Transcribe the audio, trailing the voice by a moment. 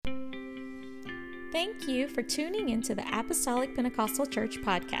Thank you for tuning into the Apostolic Pentecostal Church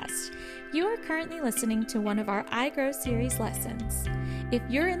podcast. You are currently listening to one of our iGrow series lessons. If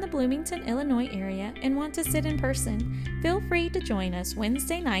you're in the Bloomington, Illinois area and want to sit in person, feel free to join us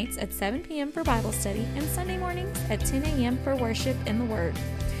Wednesday nights at 7 p.m. for Bible study and Sunday mornings at 10 a.m. for worship in the Word.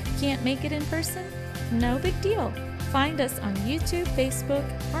 Can't make it in person? No big deal. Find us on YouTube, Facebook,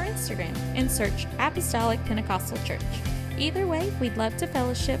 or Instagram and search Apostolic Pentecostal Church. Either way, we'd love to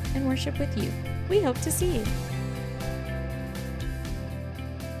fellowship and worship with you. We hope to see you.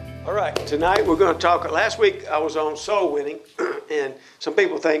 All right, tonight we're going to talk. Last week I was on soul winning, and some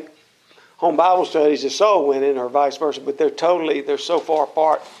people think home Bible studies is soul winning or vice versa, but they're so far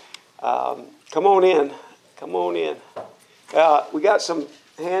apart. Come on in. We got some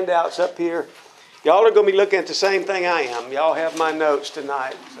handouts up here. Y'all are going to be looking at the same thing I am. Y'all have my notes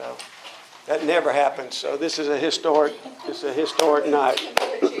tonight, so that never happens. So this is a historic night.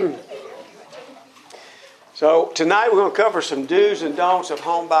 So tonight we're going to cover some do's and don'ts of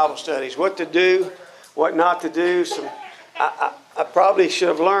home Bible studies. What to do, what not to do. I probably should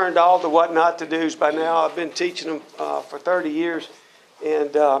have learned all the what not to do's by now. I've been teaching them for 30 years.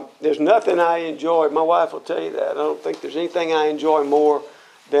 And there's nothing I enjoy. My wife will tell you that. I don't think there's anything I enjoy more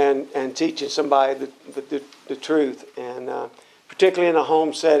than teaching somebody the truth. And particularly in a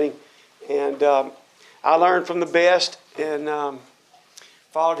home setting. And I learned from the best and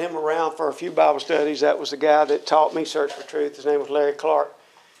followed him around for a few Bible studies. That was the guy that taught me Search for Truth. His name was Larry Clark.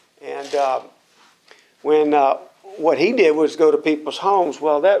 And what he did was go to people's homes.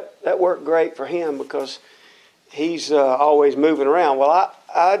 Well, that worked great for him because he's always moving around. Well,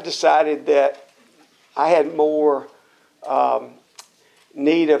 I decided that I had more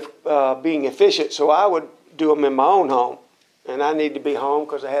need of being efficient, so I would do them in my own home. And I needed to be home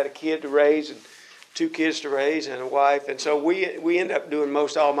because I had a kid to raise and 2 kids to raise and a wife. And so we ended up doing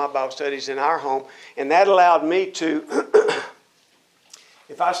most all my Bible studies in our home. And that allowed me to,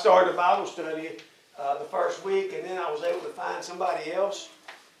 if I started a Bible study the first week and then I was able to find somebody else,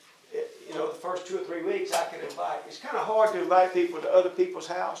 the first 2 or 3 weeks I could invite. It's kind of hard to invite people to other people's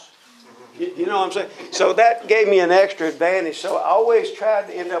house. You know what I'm saying? So that gave me an extra advantage. So I always tried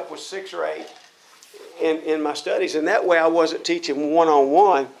to end up with 6 or 8 in my studies. And that way I wasn't teaching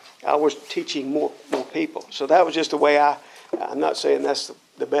one-on-one. I was teaching more people. So that was just the way I'm not saying that's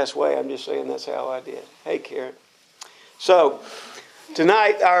the best way. I'm just saying that's how I did. Hey, Karen. So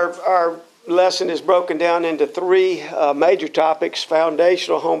tonight our lesson is broken down into 3 major topics: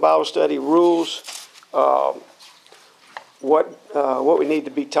 foundational home Bible study rules, what we need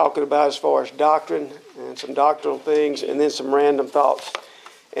to be talking about as far as doctrine and some doctrinal things, and then some random thoughts.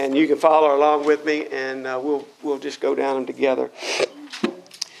 And you can follow along with me, and we'll just go down them together.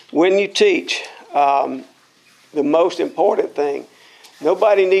 When you teach, the most important thing,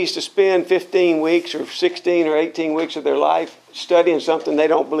 nobody needs to spend 15 weeks or 16 or 18 weeks of their life studying something they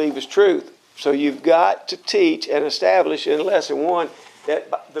don't believe is truth. So you've got to teach and establish in lesson 1 that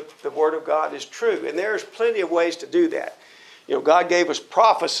the Word of God is true. And there's plenty of ways to do that. God gave us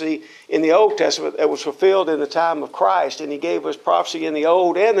prophecy in the Old Testament that was fulfilled in the time of Christ. And He gave us prophecy in the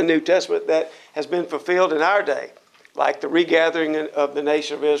Old and the New Testament that has been fulfilled in our day, like the regathering of the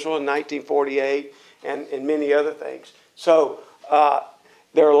nation of Israel in 1948 and many other things. So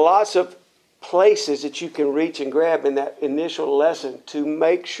there are lots of places that you can reach and grab in that initial lesson to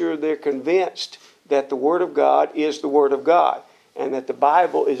make sure they're convinced that the Word of God is the Word of God and that the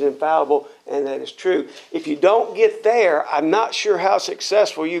Bible is infallible and that it's true. If you don't get there, I'm not sure how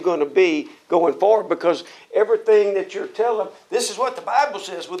successful you're going to be going forward, because everything that you're telling them, this is what the Bible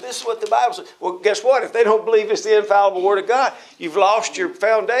says. Well, this is what the Bible says. Well, guess what? If they don't believe it's the infallible Word of God, you've lost your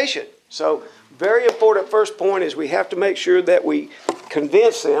foundation. So very important first point is we have to make sure that we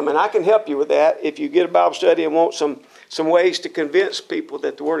convince them, and I can help you with that. If you get a Bible study and want some ways to convince people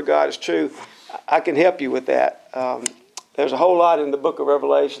that the Word of God is true, I can help you with that. There's a whole lot in the book of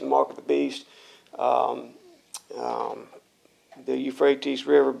Revelation, the mark of the beast, the Euphrates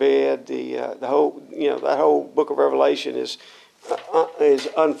riverbed, the whole, that whole book of Revelation is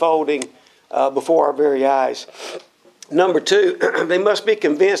unfolding before our very eyes. Number 2, they must be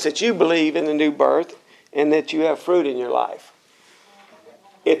convinced that you believe in the new birth and that you have fruit in your life.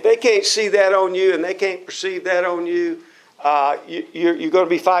 If they can't see that on you and they can't perceive that on you, you're going to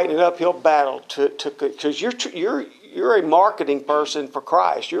be fighting an uphill battle because you're a marketing person for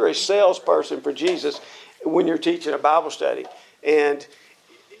Christ. You're a salesperson for Jesus when you're teaching a Bible study. And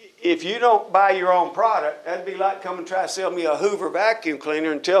if you don't buy your own product, that'd be like come and try to sell me a Hoover vacuum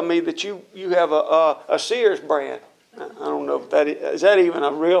cleaner and tell me that you have a Sears brand. I don't know if is that even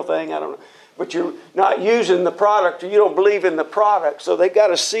a real thing? I don't know. but you're not using the product, or you don't believe in the product. So they got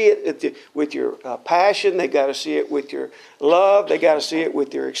to see it with your passion. They got to see it with your love. They got to see it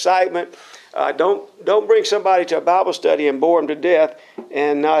with your excitement. Don't bring somebody to a Bible study and bore them to death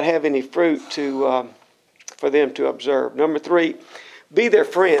and not have any fruit for them to observe. Number 3, be their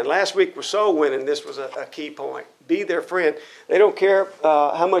friend. Last week was soul winning. This was a key point. Be their friend. They don't care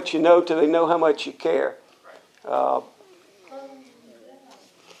how much you know till they know how much you care.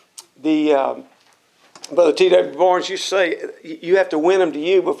 Brother T.W. Barnes used to say, you have to win them to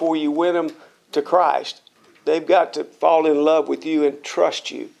you before you win them to Christ. They've got to fall in love with you and trust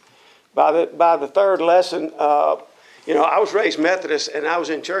you. By the third lesson, I was raised Methodist, and I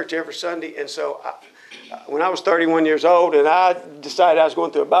was in church every Sunday, and so when I was 31 years old and I decided I was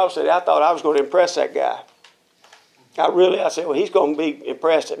going through a Bible study, I thought I was going to impress that guy. I said, well, he's going to be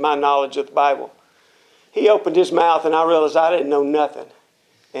impressed at my knowledge of the Bible. He opened his mouth, and I realized I didn't know nothing.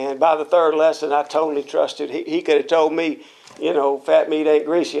 And by the third lesson, I totally trusted. He could have told me, fat meat ain't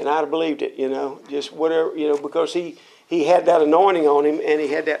greasy, and I'd have believed it, just whatever, because he had that anointing on him, and he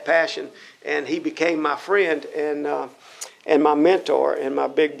had that passion, and he became my friend and my mentor and my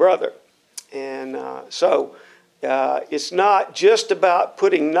big brother. And so it's not just about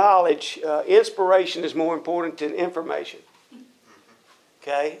putting knowledge. Inspiration is more important than information.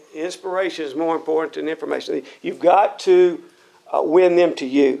 Okay? Inspiration is more important than information. You've got to win them to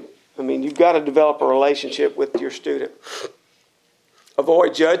you. I mean, you've got to develop a relationship with your student.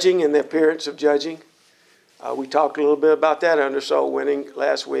 Avoid judging and the appearance of judging. We talked a little bit about that under soul winning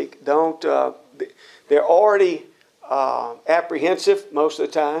last week. They're already apprehensive most of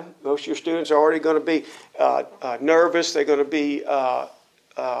the time. Most of your students are already going to be nervous. They're going to be out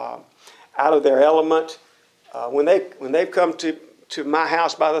of their element. When they've come to my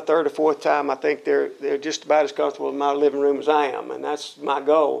house by the third or fourth time, I think they're just about as comfortable in my living room as I am, and that's my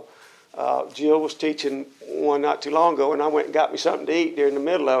goal. Jill was teaching one not too long ago, and I went and got me something to eat during the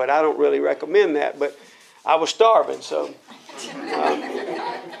middle of it. I don't really recommend that, but I was starving, so.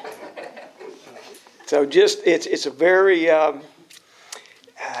 So it's a very,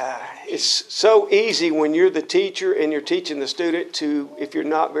 it's so easy when you're the teacher and you're teaching the student to, if you're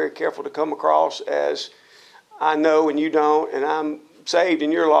not very careful, to come across as I know and you don't, and I'm saved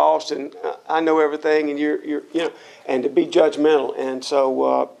and you're lost, and I know everything, and you're and to be judgmental. And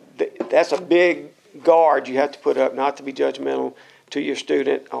so that's a big guard you have to put up, not to be judgmental to your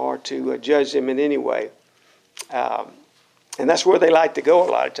student or to judge them in any way. And that's where they like to go a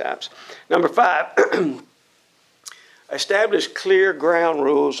lot of times. Number 5, establish clear ground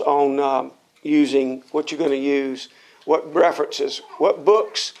rules on using what you're going to use, what references, what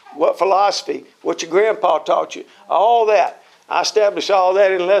books, what philosophy, what your grandpa taught you, all that. I established all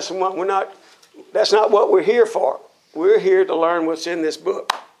that in lesson 1. That's not what we're here for. We're here to learn what's in this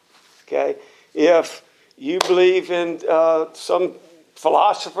book. Okay? If you believe in some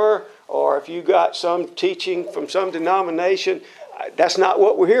philosopher, or if you got some teaching from some denomination, that's not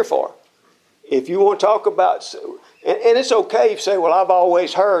what we're here for. If you want to talk about, and it's okay if you say, well, I've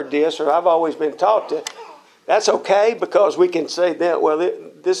always heard this, or I've always been taught this. That's okay, because we can say that, well,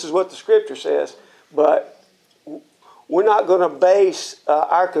 this is what the Scripture says, but we're not going to base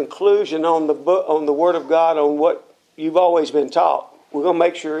our conclusion on the book, on the Word of God, on what you've always been taught. We're going to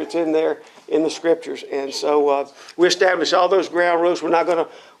make sure it's in there in the Scriptures, and so we establish all those ground rules. We're not going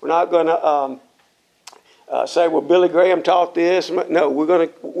to say, well, Billy Graham taught this. No,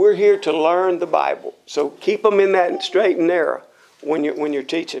 we're here to learn the Bible. So keep them in that straight and narrow when you're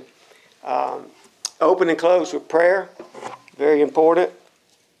teaching. Open and close with prayer, very important.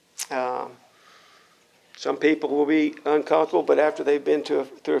 Some people will be uncomfortable, but after they've been through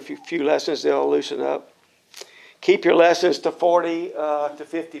a few lessons, they'll loosen up. Keep your lessons to 40 to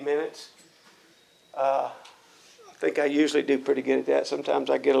 50 minutes. I think I usually do pretty good at that. Sometimes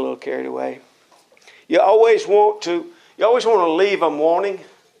I get a little carried away. You always want to leave them wanting,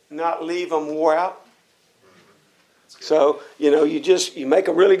 not leave them wore out. So, you make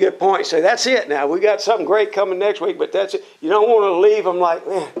a really good point. Say, that's it now. We got something great coming next week, but that's it. You don't want to leave them like,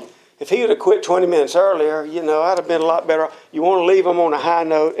 man, if he would have quit 20 minutes earlier, I'd have been a lot better. You want to leave them on a high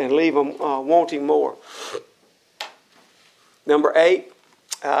note and leave them wanting more. Number 8,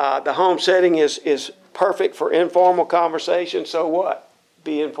 the home setting is perfect for informal conversation. So what?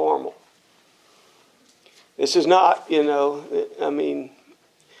 Be informal. This is not,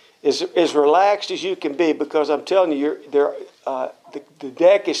 as relaxed as you can be, because I'm telling you, the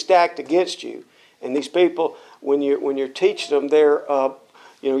deck is stacked against you. And these people, when you're teaching them, they're,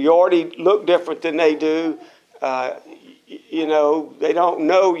 you already look different than they do. They don't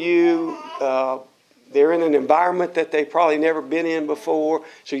know you. They're in an environment that they've probably never been in before.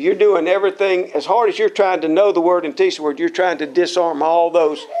 So you're doing everything, as hard as you're trying to know the Word and teach the Word, you're trying to disarm all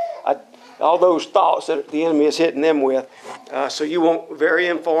those thoughts that the enemy is hitting them with. So you want very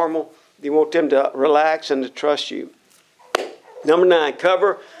informal. You want them to relax and to trust you. Number 9,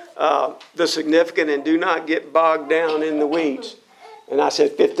 cover the significant and do not get bogged down in the weeds. And I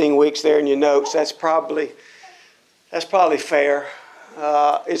said 15 weeks there in your notes. That's probably fair.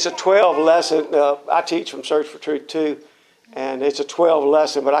 It's a 12 lesson. I teach from Search for Truth too, and it's a 12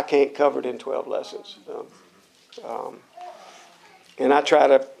 lesson, but I can't cover it in 12 lessons. And I try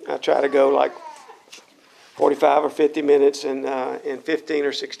to go like 45 or 50 minutes in 15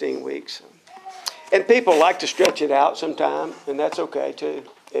 or 16 weeks. And people like to stretch it out sometime, and that's okay too.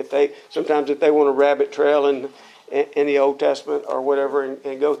 If they want a rabbit trail in the Old Testament or whatever,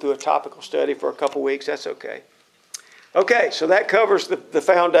 and go through a topical study for a couple weeks, that's okay. Okay, so that covers the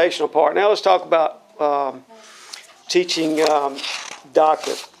foundational part. Now let's talk about teaching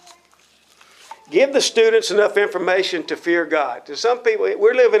doctrine. Give the students enough information to fear God. To some people,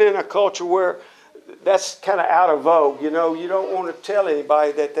 we're living in a culture where that's kind of out of vogue. You know, you don't want to tell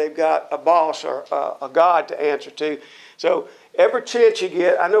anybody that they've got a boss or a God to answer to. So every chance you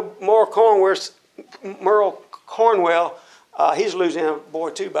get, I know Merle Cornwell, he's a Louisiana boy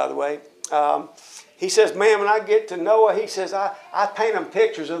too, by the way. He says, man, when I get to Noah, he says, I paint them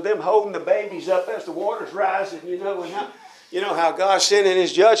pictures of them holding the babies up as the water's rising, and how God's sending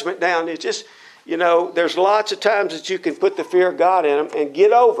His judgment down. It's just, there's lots of times that you can put the fear of God in them and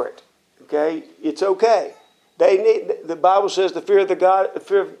get over it. Okay, it's okay. The Bible says the fear of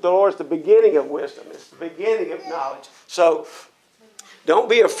the Lord is the beginning of wisdom. It's the beginning of knowledge. So don't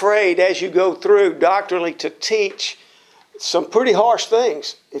be afraid as you go through doctrinally to teach some pretty harsh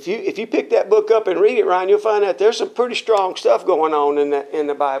things. If you pick that book up and read it, Ryan, you'll find out there's some pretty strong stuff going on in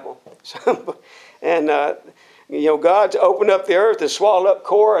the Bible. And God's opened up the earth and swallowed up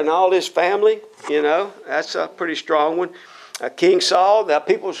Korah and all his family. That's a pretty strong one. King Saul, the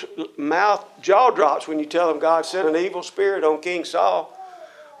people's mouth jaw drops when you tell them God sent an evil spirit on King Saul,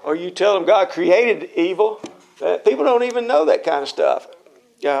 or you tell them God created evil. People don't even know that kind of stuff.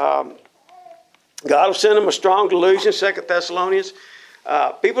 God will send them a strong delusion, 2 Thessalonians.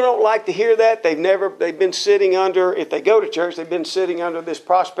 People don't like to hear that. They've been sitting under, if they go to church, they've been sitting under this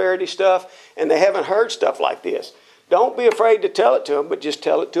prosperity stuff, and they haven't heard stuff like this. Don't be afraid to tell it to them, but just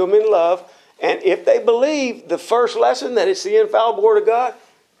tell it to them in love. And if they believe the first lesson, that it's the infallible Word of God,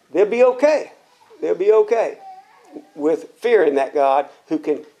 they'll be okay. They'll be okay with fearing that God who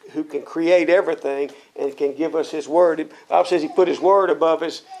can create everything and can give us His Word. The Bible says He put His Word above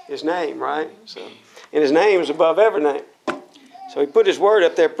His name, right? So, and His name is above every name. So He put His Word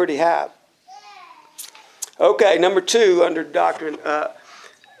up there pretty high. Okay, number 2 under doctrine,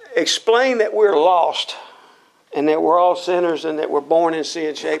 explain that we're lost and that we're all sinners and that we're born in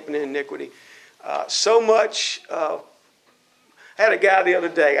sin, shaped in iniquity. So much. I had a guy the other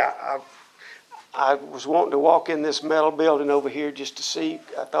day. I was wanting to walk in this metal building over here just to see.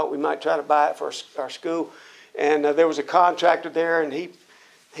 I thought we might try to buy it for our school. And there was a contractor there, and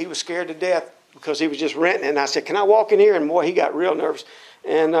he was scared to death because he was just renting it. And I said, can I walk in here? And boy, he got real nervous.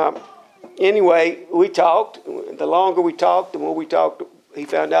 And anyway, we talked. The longer we talked, the more we talked, he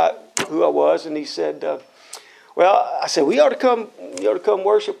found out who I was. And he said, well, I said, you ought to come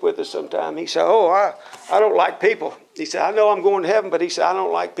worship with us sometime. He said, I don't like people. He said, I know I'm going to heaven, but he said, I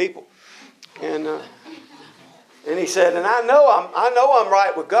don't like people. And he said, and I know I'm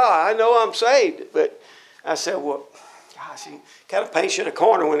right with God. I know I'm saved. But I said, well, gosh, he kind of paints you in a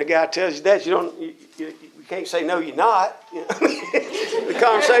corner when a guy tells you that. You can't say, no, you're not. The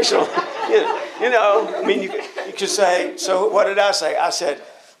conversational, I mean, you could say, so what did I say? I said,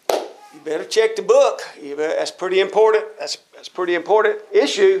 you better check the book. That's pretty important. That's pretty important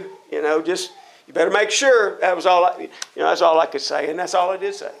issue. Just you better make sure. That was all. That's all I could say, and that's all I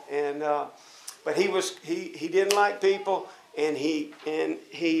did say. And but he didn't like people, and he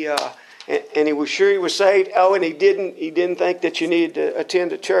was sure he was saved. Oh, and he didn't think that you needed to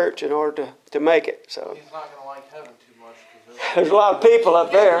attend a church in order to make it. So he's not going to like heaven too much. There's a lot of people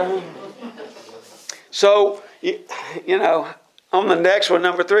up there. So on the next one,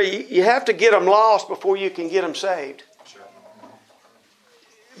 number 3, you have to get them lost before you can get them saved. Sure.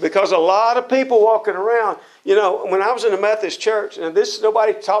 Because a lot of people walking around, when I was in the Methodist church, and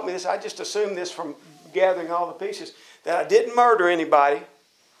nobody taught me this, I just assumed this from gathering all the pieces, that I didn't murder anybody,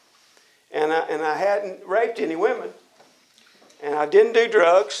 and I hadn't raped any women, and I didn't do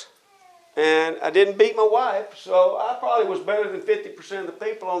drugs, and I didn't beat my wife, so I probably was better than 50% of the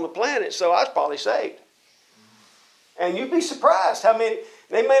people on the planet, so I was probably saved. And you'd be surprised how many,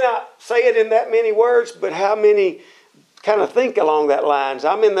 they may not say it in that many words, but how many kind of think along that lines.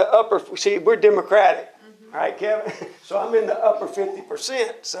 I'm in the upper, see, we're Democratic, right, Kevin? So I'm in the upper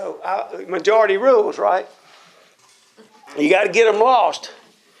 50%. So majority rules, right? You got to get them lost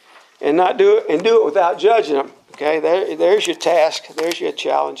and not do it, and do it without judging them. Okay, there's your task. There's your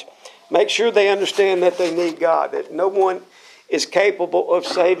challenge. Make sure they understand that they need God, that no one is capable of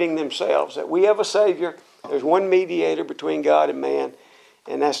saving themselves, that we have a Savior. There's one mediator between God and man,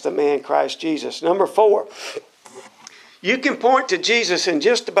 and that's the man Christ Jesus. Number 4, you can point to Jesus in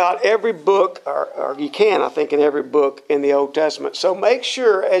just about every book, or you can, I think, in every book in the Old Testament. So make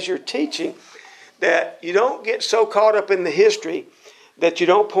sure as you're teaching that you don't get so caught up in the history that you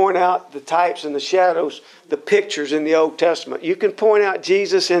don't point out the types and the shadows, the pictures in the Old Testament. You can point out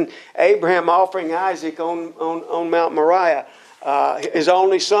Jesus and Abraham offering Isaac on Mount Moriah, his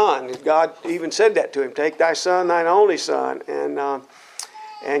only son. God even said that to him, take thy son, thine only son,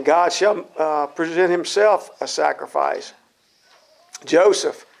 and God shall present himself a sacrifice.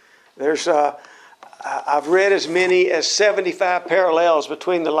 Joseph, I've read as many as 75 parallels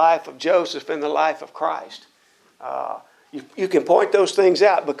between the life of Joseph and the life of Christ. You can point those things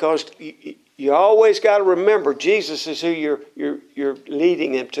out because you always got to remember Jesus is who you're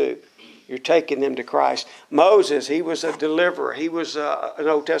leading them to. You're taking them to Christ. Moses, he was a deliverer. He was an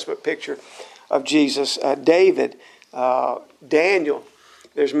Old Testament picture of Jesus. David, Daniel.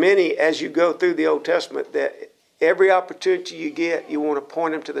 There's many as you go through the Old Testament that every opportunity you get, you want to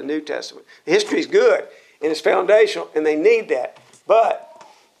point them to the New Testament. History's good and it's foundational, and they need that. But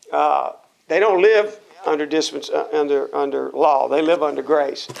they don't live under under law. They live under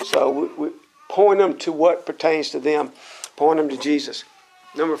grace. So we point them to what pertains to them. Point them to Jesus.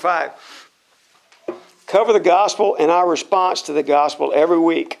 Number 5, cover the gospel and our response to the gospel every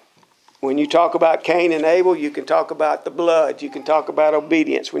week. When you talk about Cain and Abel, you can talk about the blood. You can talk about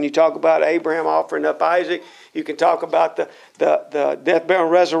obedience. When you talk about Abraham offering up Isaac, you can talk about the death, burial,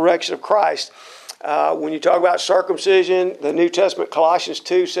 and resurrection of Christ. When you talk about circumcision, the New Testament, Colossians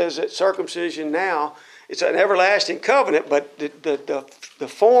 2 says that circumcision now, it's an everlasting covenant, but the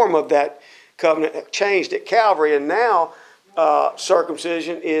form of that covenant changed at Calvary, and now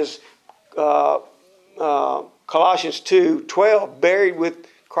circumcision is Colossians 2:12, buried with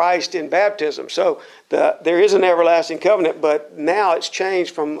Christ in baptism. So there is an everlasting covenant, but now it's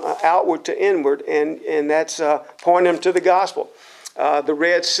changed from outward to inward, and that's pointing them to the gospel. The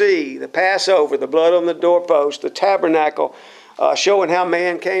Red Sea, the Passover, the blood on the doorpost, the tabernacle, showing how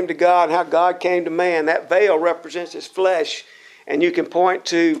man came to God and how God came to man. That veil represents his flesh, and you can point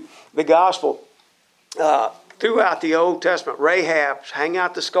to the gospel throughout the Old Testament. Rahab, hang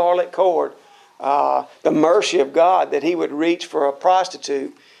out the scarlet cord. The mercy of God that he would reach for a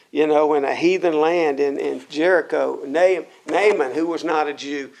prostitute, in a heathen land in Jericho. Naaman, who was not a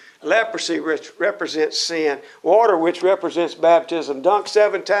Jew. Leprosy, which represents sin. Water, which represents baptism. Dunked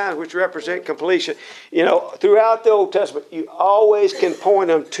 7 times, which represent completion. Throughout the Old Testament, you always can point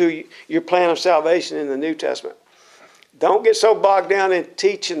them to your plan of salvation in the New Testament. Don't get so bogged down in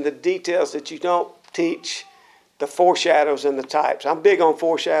teaching the details that you don't teach the foreshadows and the types. I'm big on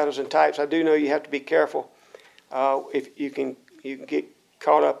foreshadows and types. I do know you have to be careful if you can get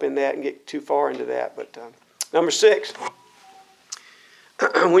caught up in that and get too far into that. But number 6,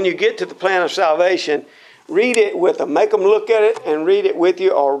 when you get to the plan of salvation, read it with them. Make them look at it and read it with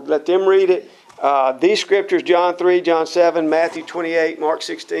you, or let them read it. These scriptures, John 3, John 7, Matthew 28, Mark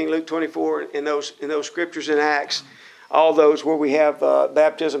 16, Luke 24, in those scriptures in Acts, all those where we have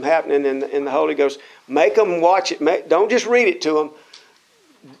baptism happening in the Holy Ghost. Make them watch it. Don't just read it to them,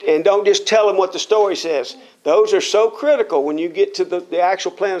 and don't just tell them what the story says. Those are so critical when you get to the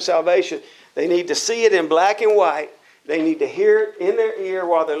actual plan of salvation. They need to see it in black and white. They need to hear it in their ear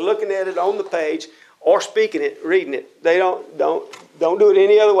while they're looking at it on the page or speaking it, reading it. They don't do it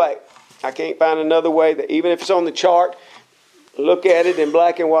any other way. I can't find another way that, even if it's on the chart, look at it in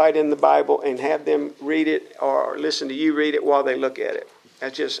black and white in the Bible and have them read it or listen to you read it while they look at it. I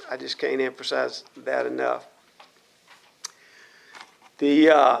just can't emphasize that enough.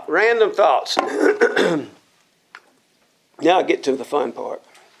 The random thoughts. Now I get to the fun part.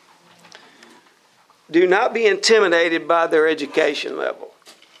 Do not be intimidated by their education level.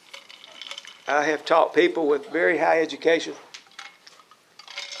 I have taught people with very high education,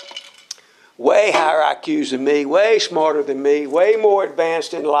 way higher IQs than me, way smarter than me, way more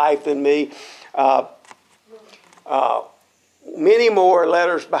advanced in life than me, many more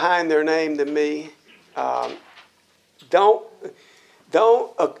letters behind their name than me. Don't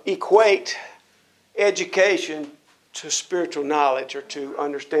equate education to spiritual knowledge or to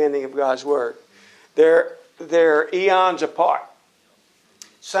understanding of God's Word. There they're eons apart.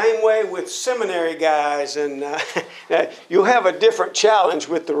 Same way with seminary guys, and you'll have a different challenge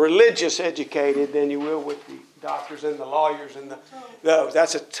with the religious educated than you will with the doctors and the lawyers and those.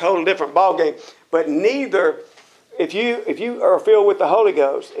 That's a total different ballgame. But neither, if you are filled with the Holy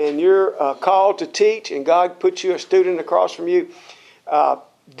Ghost and you're called to teach, and God puts you a student across from you,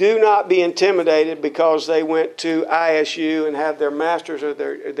 do not be intimidated because they went to ISU and have their master's or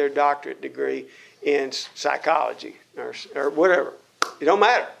their doctorate degree in psychology or whatever. It don't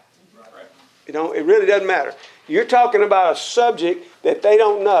matter. It really doesn't matter. You're talking about a subject that they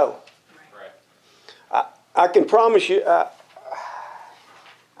don't know. I can promise you. I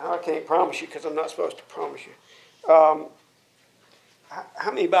can't promise you because I'm not supposed to promise you. How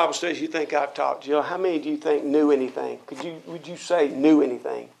many Bible studies you think I've taught, Jill? How many do you think knew anything? Would you say knew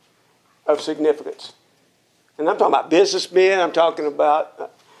anything of significance? And I'm talking about businessmen. I'm talking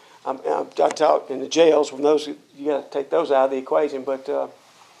about. I taught in the jails. From those, you got to take those out of the equation. But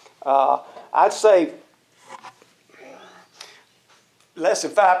I'd say less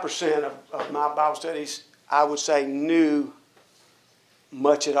than 5% of my Bible studies, I would say, knew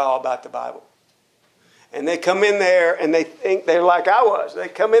much at all about the Bible. And they come in there and they think they're like I was. They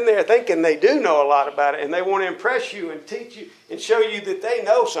come in there thinking they do know a lot about it, and they want to impress you and teach you and show you that they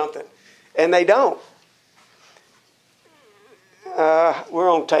know something, and they don't.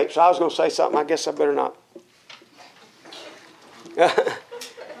 We're on tape, so I was going to say something. I guess I better not.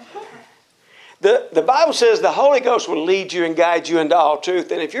 The Bible says the Holy Ghost will lead you and guide you into all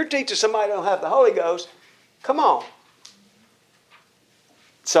truth. And if you're teaching somebody who don't have the Holy Ghost, come on.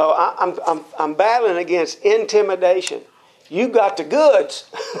 So I'm battling against intimidation. You got the goods.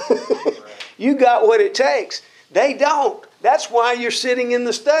 You got what it takes. They don't. That's why you're sitting in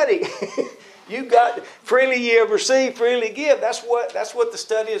the study. You got freely ye have received, freely give. That's what the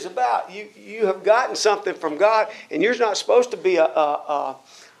study is about. You have gotten something from God, and you're not supposed to be a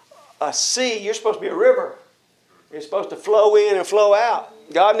sea. You're supposed to be a river. You're supposed to flow in and flow out.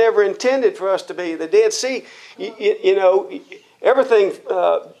 God never intended for us to be the Dead Sea. You know, everything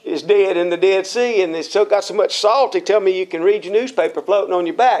is dead in the Dead Sea, and it's still got so much salt. They tell me you can read your newspaper floating on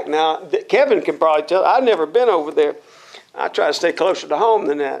your back. Now, Kevin can probably tell. I've never been over there. I try to stay closer to home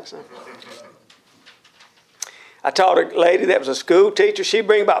than that. So. I taught a lady that was a school teacher. She'd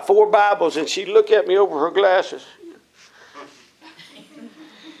bring about 4 Bibles, and she'd look at me over her glasses.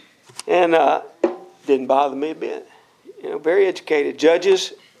 And didn't bother me a bit. You know, very educated.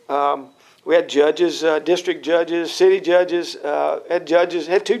 Judges. We had judges, district judges, city judges. Had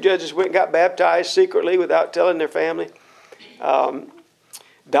 2 judges went and got baptized secretly without telling their family.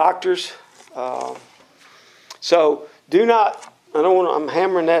 Doctors. So do not. I'm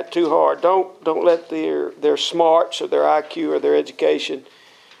hammering that too hard. Don't let their smarts or their IQ or their education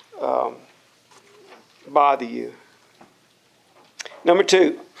bother you. Number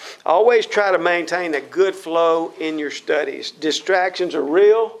 2, always try to maintain a good flow in your studies. Distractions are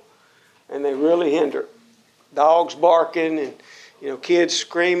real, and they really hinder. Dogs barking and kids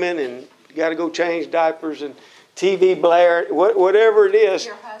screaming, and you got to go change diapers, and TV blaring, whatever it is.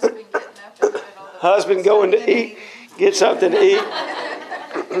 Your husband getting up in the middle of the Husband going to eat. Get something to eat.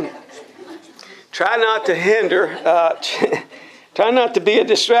 Try not to hinder. Try not to be a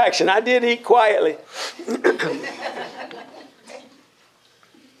distraction. I did eat quietly.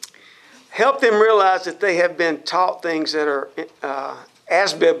 Help them realize that they have been taught things that are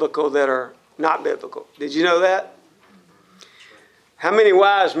as biblical that are not biblical. Did you know that? How many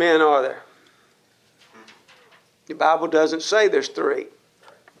wise men are there? The Bible doesn't say there's 3.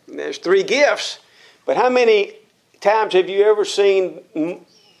 There's 3 gifts, but how many times have you ever seen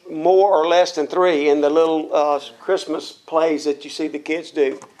more or less than 3 in the little Christmas plays that you see the kids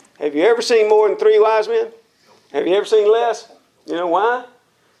do? Have you ever seen more than 3 wise men? Have you ever seen less? You know why?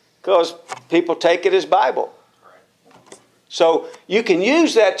 Because people take it as Bible. So you can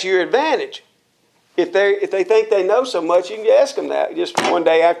use that to your advantage. If they think they know so much, you can ask them that. Just one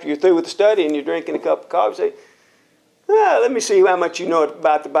day after you're through with the study and you're drinking a cup of coffee, say, let me see how much you know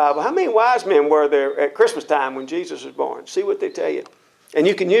about the Bible. How many wise men were there at Christmas time when Jesus was born? See what they tell you. And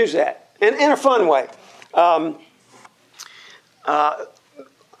you can use that in a fun way. How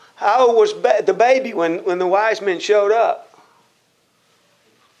old was the baby when the wise men showed up?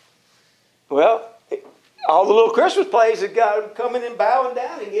 Well, all the little Christmas plays had got him coming and bowing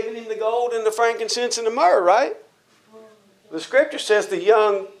down and giving him the gold and the frankincense and the myrrh, right? The scripture says the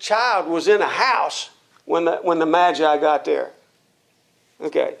young child was in a house when the Magi got there.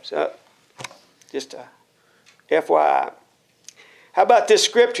 Okay, so just a FYI. How about this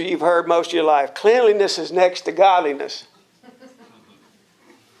scripture you've heard most of your life? Cleanliness is next to godliness.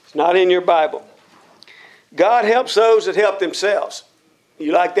 It's not in your Bible. God helps those that help themselves.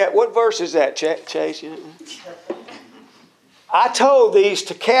 You like that? What verse is that, Chase? I told these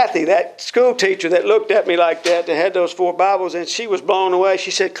to Kathy, that school teacher that looked at me like that had those 4 Bibles, and she was blown away.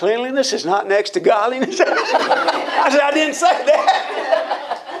 She said, cleanliness is not next to godliness. I said, I didn't say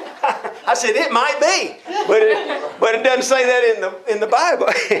that. I said, it might be, but it doesn't say that in the Bible.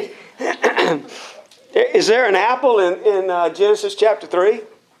 Is there an apple in Genesis chapter 3?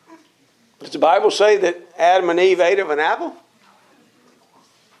 Does the Bible say that Adam and Eve ate of an apple?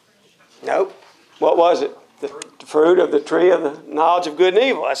 Nope. What was it? The fruit of the tree of the knowledge of good and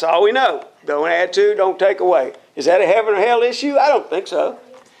evil. That's all we know. Don't add to, don't take away. Is that a heaven or hell issue? I don't think so.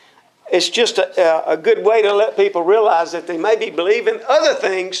 It's just a good way to let people realize that they may be believing other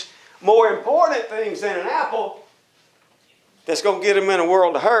things, more important things than an apple, that's going to get them in a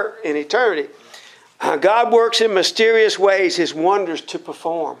world of hurt in eternity. God works in mysterious ways His wonders to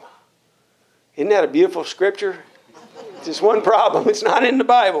perform. Isn't that a beautiful scripture? Just one problem. It's not in the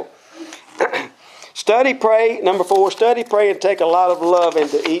Bible. Study, pray. Number 4, study, pray, and take a lot of love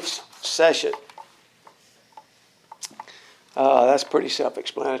into each session. That's pretty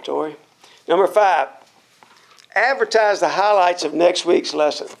self-explanatory. Number 5, advertise the highlights of next week's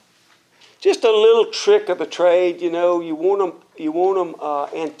lesson. Just a little trick of the trade, you want them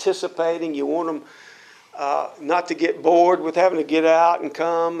anticipating. You want them not to get bored with having to get out and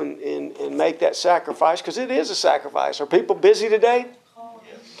come and make that sacrifice, because it is a sacrifice. Are people busy today?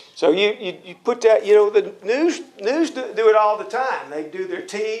 So you put that, the news do it all the time. They do their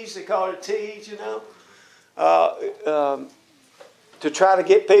tease, they call it a tease, to try to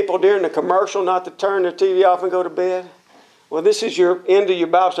get people during the commercial not to turn their TV off and go to bed. Well, this is your end of your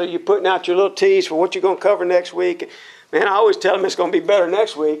Bible, so you're putting out your little tease for what you're going to cover next week. Man, I always tell them it's going to be better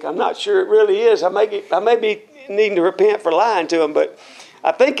next week. I'm not sure it really is. I may be needing to repent for lying to them, but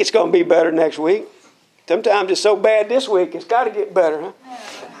I think it's going to be better next week. Sometimes it's so bad this week, it's got to get better, huh?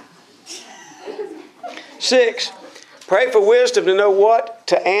 6, pray for wisdom to know what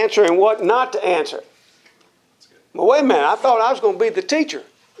to answer and what not to answer. Well, wait a minute. I thought I was going to be the teacher.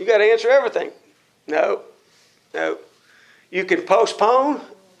 You got to answer everything. No. You can postpone.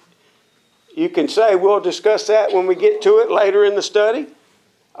 You can say, we'll discuss that when we get to it later in the study.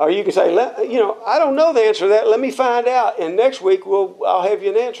 Or you can say, I don't know the answer to that. Let me find out. And next week, I'll have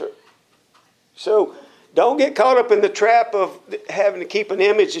you an answer. So don't get caught up in the trap of having to keep an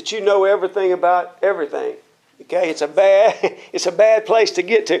image that you know everything about everything. Okay, it's a bad place to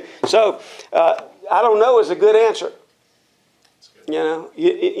get to. So I don't know is a good answer. You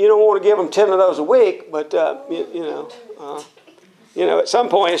don't want to give them 10 of those a week, but at some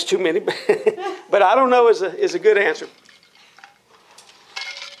point it's too many. But I don't know is a good answer.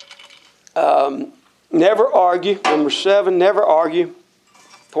 Never argue. Number 7, never argue.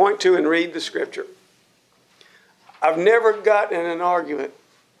 Point to and read the scripture. I've never gotten in an argument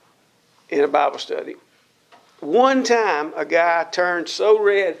in a Bible study. One time, a guy turned so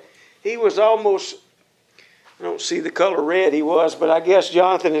red, he was almost, I don't see the color red he was, but I guess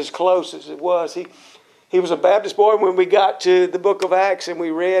Jonathan is close as it was. He was a Baptist boy. When we got to the book of Acts and we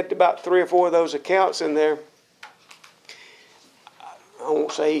read about 3 or 4 of those accounts in there, I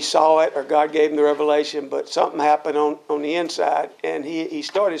won't say he saw it or God gave him the revelation, but something happened on the inside, and he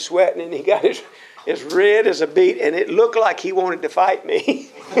started sweating, and he got as red as a beet, and it looked like he wanted to fight me.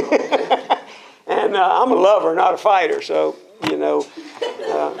 And I'm a lover, not a fighter, so,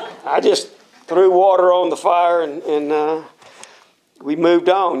 I just threw water on the fire, and we moved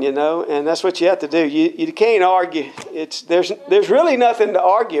on, and that's what you have to do. You can't argue. There's really nothing to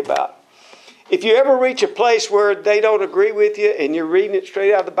argue about. If you ever reach a place where they don't agree with you and you're reading it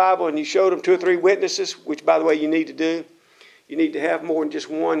straight out of the Bible and you showed them 2 or 3 witnesses, which, by the way, you need to do. You need to have more than just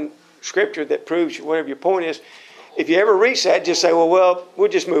one scripture that proves whatever your point is. If you ever reach that, just say, well, we'll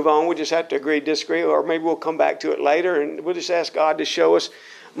just move on. We'll just have to agree, disagree, or maybe we'll come back to it later and we'll just ask God to show us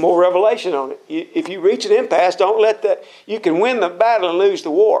more revelation on it. If you reach an impasse, don't let that. You can win the battle and lose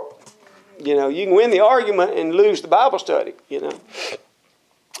the war. You can win the argument and lose the Bible study,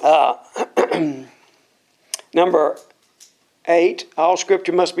 Number 8, all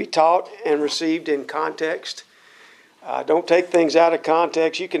scripture must be taught and received in context. Don't take things out of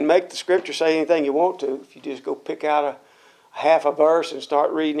context. You can make the scripture say anything you want to if you just go pick out a half a verse and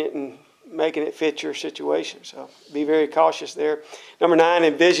start reading it and making it fit your situation. So be very cautious there. Number 9,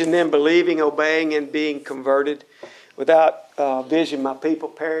 envision them believing, obeying, and being converted. Without vision, my people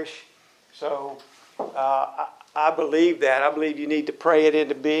perish. So I believe that. I believe you need to pray it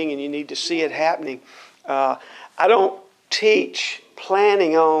into being and you need to see it happening. I don't teach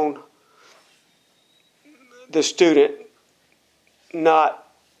planning on the student not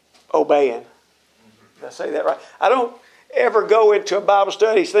obeying. Did I say that right? I don't ever go into a Bible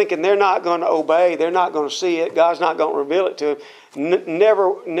study thinking they're not going to obey, they're not going to see it, God's not going to reveal it to them.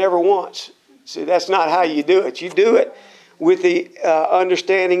 Never once. See, that's not how you do it. You do it with the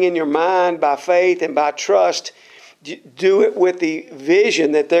understanding in your mind by faith and by trust. Do it with the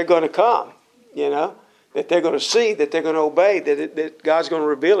vision that they're going to come, that they're going to see, that they're going to obey, that God's going to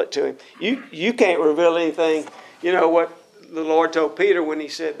reveal it to him. You can't reveal anything. What the Lord told Peter when he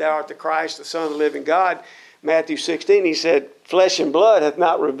said, "Thou art the Christ, the Son of the living God." Matthew 16, he said, "Flesh and blood hath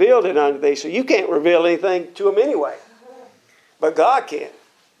not revealed it unto thee." So you can't reveal anything to him anyway. But God can.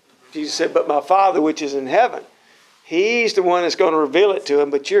 Jesus said, "But my Father which is in heaven, he's the one that's going to reveal it to him."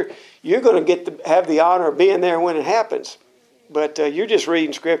 But you're going to get to have the honor of being there when it happens. But you're just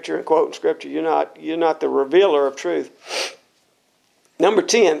reading Scripture and quoting Scripture. You're not the revealer of truth. Number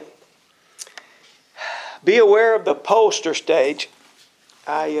 10, be aware of the poster stage.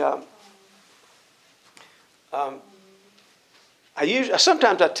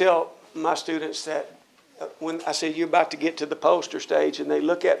 Sometimes I tell my students that when I say you're about to get to the poster stage, and they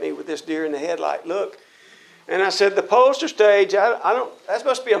look at me with this deer in the headlight look, and I said the poster stage. I don't. That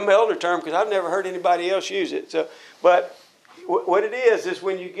must be a Melder term because I've never heard anybody else use it. So, but what it is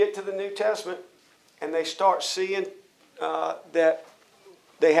when you get to the New Testament and they start seeing that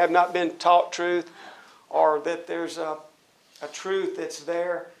they have not been taught truth, or that there's a truth that's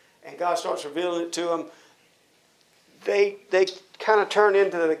there, and God starts revealing it to them. They kind of turn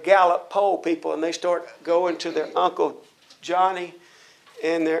into the Gallup poll people, and they start going to their Uncle Johnny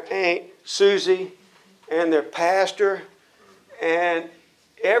and their Aunt Susie and their pastor, and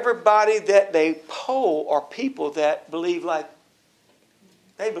everybody that they poll are people that believe like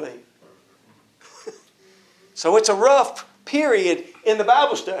they believe. So it's a rough period in the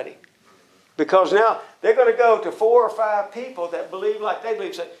Bible study, because now they're going to go to 4 or 5 people that believe like they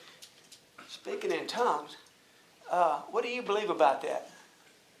believe. Say, speaking in tongues. What do you believe about that?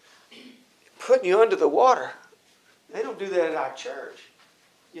 Putting you under the water. They don't do that at our church.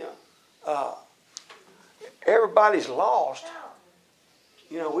 Everybody's lost.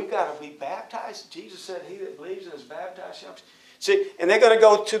 We've got to be baptized. Jesus said, "He that believes and is baptized shall." See, and they're going to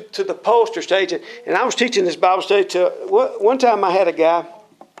go to the poster stage. And I was teaching this Bible study one time. I had a guy,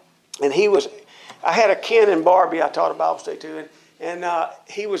 and I had a Ken and Barbie I taught a Bible study to, and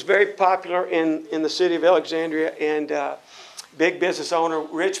he was very popular in the city of Alexandria, and big business owner,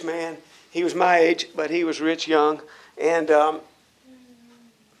 rich man. He was my age, but he was rich young. And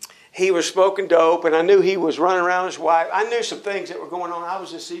he was smoking dope, and I knew he was running around with his wife. I knew some things that were going on. I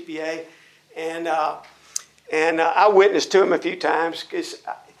was a CPA, and I witnessed to him a few times.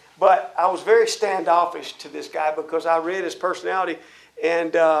 But I was very standoffish to this guy because I read his personality,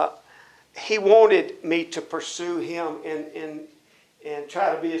 and he wanted me to pursue him and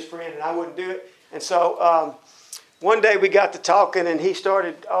try to be his friend, and I wouldn't do it. And so one day we got to talking, and he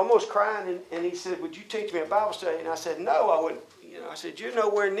started almost crying, and he said, "Would you teach me a Bible study?" And I said, "No, I wouldn't." I said, "You're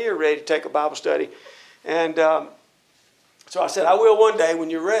nowhere near ready to take a Bible study." And so I said, "I will one day when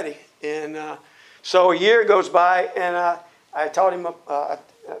you're ready." And so a year goes by, and I told him, I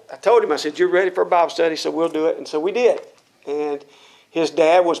said, "You're ready for a Bible study, so we'll do it." And so we did. And his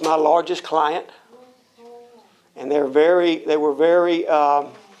dad was my largest client. And they were very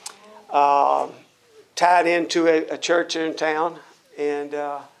tied into a church in town. And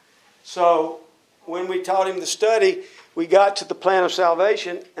so when we taught him the study, we got to the plan of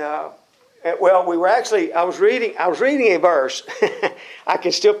salvation. I was reading a verse. I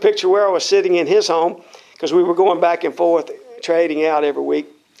can still picture where I was sitting in his home, because we were going back and forth, trading out every week.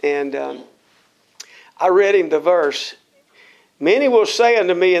 And I read him the verse. "Many will say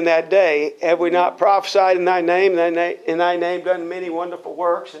unto me in that day, have we not prophesied in thy name, in thy name done many wonderful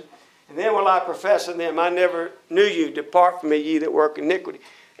works? And then will I profess unto them, I never knew you. Depart from me, ye that work iniquity."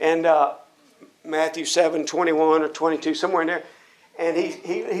 And Matthew 7:21 or 22, somewhere in there. And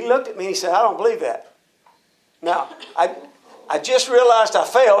he looked at me and he said, "I don't believe that." Now, I just realized I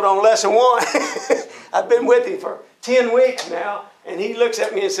failed on lesson 1. I've been with him for 10 weeks now. And he looks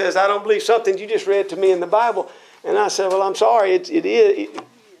at me and says, "I don't believe something you just read to me in the Bible." And I said, "Well, I'm sorry. It is.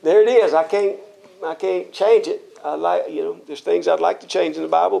 There it is. I can't change it. There's things I'd like to change in the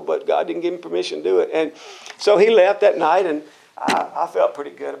Bible, but God didn't give me permission to do it." And so he left that night, and I felt pretty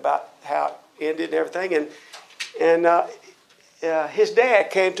good about how it ended and everything. And his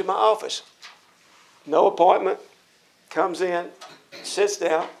dad came to my office. No appointment. Comes in, sits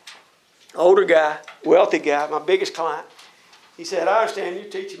down. Older guy, wealthy guy, my biggest client. He said, "I understand you're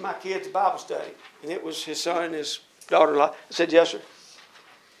teaching my kids Bible study." And it was his son and his daughter-in-law. I said, "Yes, sir."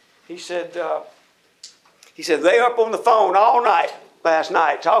 He said, "They up on the phone all night last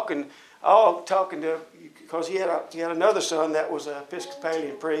night talking all talking to, because he had another son that was an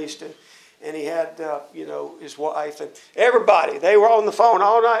Episcopalian priest, and he had, his wife, and everybody. They were on the phone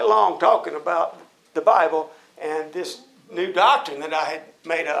all night long talking about the Bible and this new doctrine that I had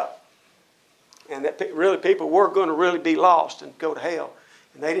made up. And that really people were going to really be lost and go to hell.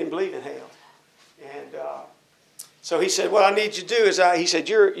 And they didn't believe in hell. And so he said, what I need you to do is, he said,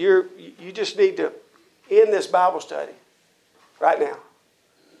 you just need to end this Bible study right now.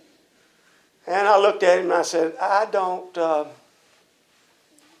 And I looked at him and I said,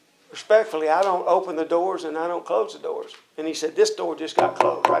 respectfully, I don't open the doors and I don't close the doors. And he said, this door just got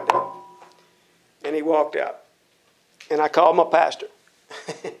closed right there. And he walked out. And I called my pastor.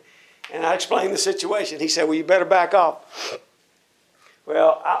 And I explained the situation. He said, well, you better back off.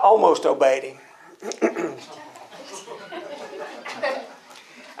 Well, I almost obeyed him.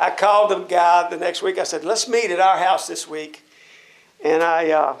 I called the guy the next week. I said, let's meet at our house this week. And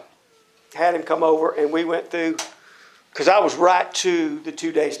I had him come over, and we went through, because I was right to the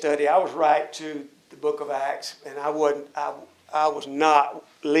 2-day study. I was right to the book of Acts, and I was not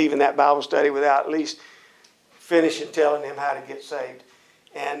leaving that Bible study without at least finishing telling him how to get saved.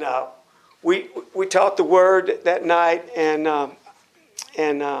 And we taught the word that night, and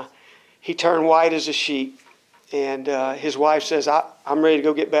he turned white as a sheet. And his wife says, I'm ready to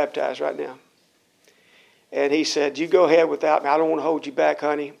go get baptized right now. And he said, you go ahead without me. I don't want to hold you back,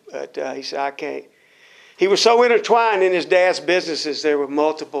 honey. But he said, I can't. He was so intertwined in his dad's businesses. There were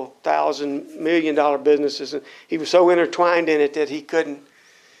multiple $1,000,000 businesses. And he was so intertwined in it that he couldn't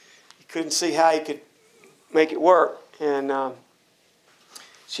see how he could make it work. And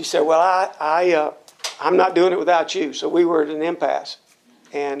she said, well, I'm not doing it without you. So we were at an impasse.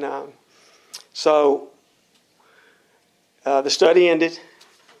 And so the study ended.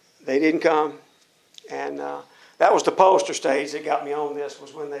 They didn't come. And that was the poster stage that got me on this,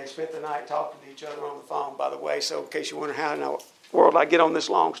 was when they spent the night talking to each other on the phone, by the way. So in case you wonder how in the world I get on this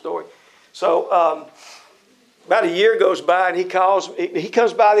long story. So about a year goes by, and he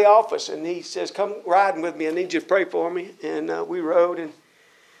comes by the office, and he says, come riding with me. I need you to pray for me. And we rode, and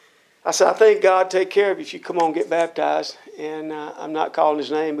I said, I think God take care of you if you come on and get baptized. And I'm not calling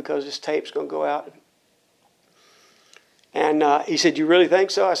his name because this tape's going to go out. And he said, you really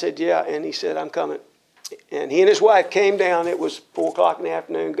think so? I said, yeah. And he said, I'm coming. And he and his wife came down. It was 4 o'clock in the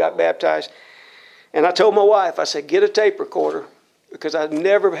afternoon, got baptized. And I told my wife, I said, get a tape recorder, because I've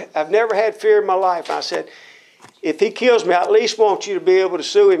never had fear in my life. I said, if he kills me, I at least want you to be able to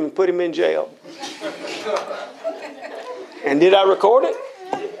sue him and put him in jail. And did I record it?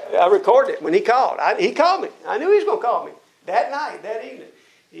 I recorded it when he called. He called me. I knew he was going to call me that night, that evening.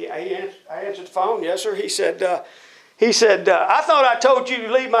 I answered the phone. Yes, sir. He said, I thought I told you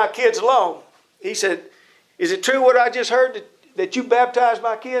to leave my kids alone. He said, is it true what I just heard, that you baptized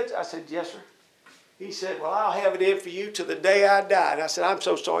my kids? I said, yes, sir. He said, well, I'll have it in for you till the day I die. And I said, I'm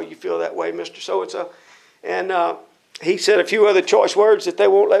so sorry you feel that way, Mr. So-and-so. And he said a few other choice words that they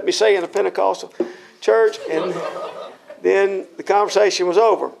won't let me say in a Pentecostal church. And then the conversation was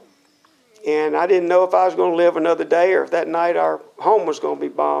over. And I didn't know if I was going to live another day or if that night our home was going to be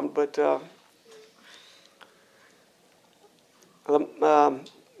bombed. But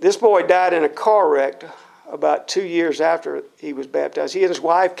this boy died in a car wreck about 2 years after he was baptized. He and his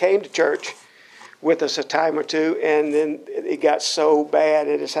wife came to church with us a time or two, and then it got so bad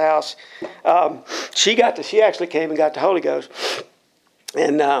at his house. She actually came and got the Holy Ghost.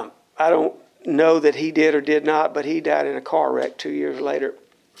 And I don't know that he did or did not, but he died in a car wreck 2 years later.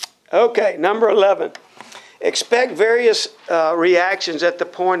 Okay, number 11. Expect various reactions at the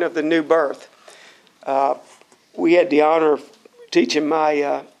point of the new birth. We had the honor of teaching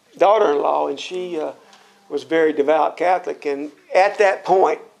my daughter-in-law, and she was very devout Catholic. And at that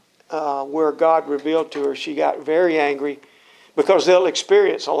point where God revealed to her, she got very angry, because they'll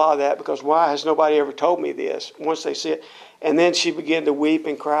experience a lot of that, because why has nobody ever told me this, once they see it. And then she began to weep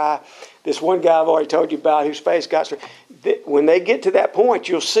and cry. This one guy I've already told you about, whose face got so. When they get to that point,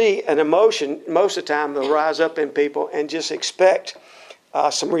 you'll see an emotion. Most of the time, they'll rise up in people, and just expect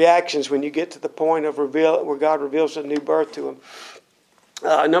some reactions when you get to the point of where God reveals a new birth to them.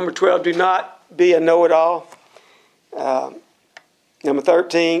 Number 12, do not be a know-it-all. Number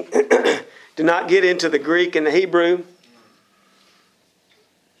 13, do not get into the Greek and the Hebrew.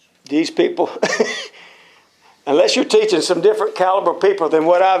 These people, unless you're teaching some different caliber people than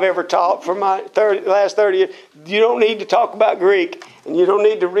what I've ever taught for my last 30 years, you don't need to talk about Greek, and you don't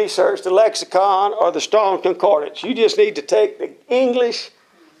need to research the lexicon or the Strong's Concordance. You just need to take the English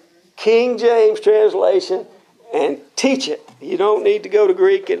King James translation and teach it. You don't need to go to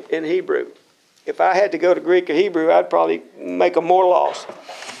Greek and Hebrew. If I had to go to Greek or Hebrew, I'd probably make them more lost.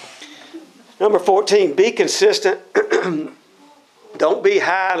 Number 14, be consistent. Don't be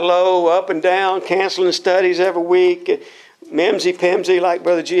high and low, up and down, canceling studies every week. Mimsy-pimsy, like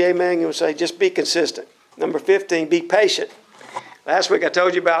Brother G.A. Manning would say, just be consistent. Number 15, be patient. Last week I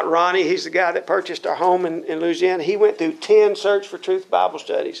told you about Ronnie. He's the guy that purchased our home in Louisiana. He went through 10 Search for Truth Bible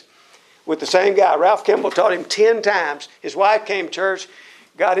studies with the same guy. Ralph Kimball taught him 10 times. His wife came to church,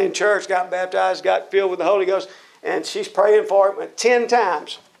 got in church, got baptized, got filled with the Holy Ghost, and she's praying for him 10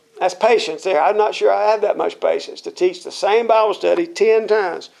 times. That's patience there. I'm not sure I have that much patience to teach the same Bible study 10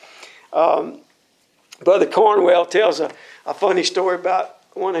 times. Brother Cornwell tells a funny story about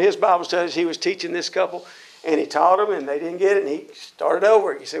one of his Bible studies. He was teaching this couple, and he taught them, and they didn't get it, and he started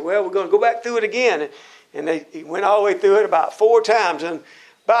over. He said, well, we're going to go back through it again. And he went all the way through it about 4 times, and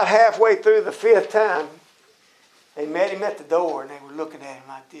about halfway through the 5th time, they met him at the door, and they were looking at him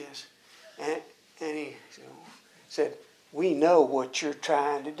like this. And he said, we know what you're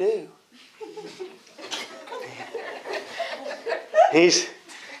trying to do. He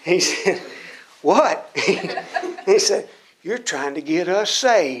said, what? He said, you're trying to get us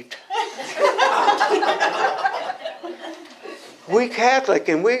saved. We Catholic,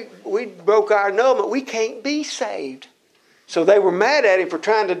 and we broke our annulment. We can't be saved. So they were mad at him for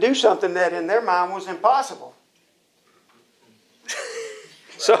trying to do something that in their mind was impossible.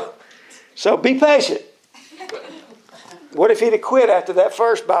 So be patient. What if he'd have quit after that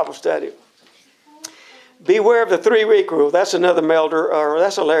first Bible study? Beware of the 3-week rule. That's another Melder, or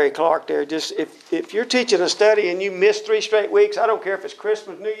that's a Larry Clark there. Just if you're teaching a study and you miss 3 straight weeks, I don't care if it's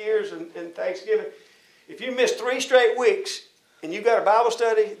Christmas, New Year's, and Thanksgiving. If you miss 3 straight weeks and you got a Bible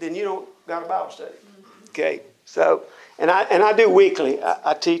study, then you don't got a Bible study. Okay. So, and I do weekly.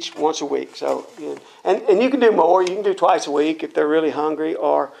 I teach once a week. So, and you can do more. You can do twice a week if they're really hungry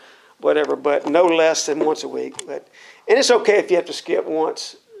or whatever, but no less than once a week. And it's okay if you have to skip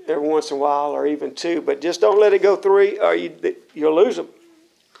once every once in a while, or even 2, but just don't let it go 3, or you'll lose them.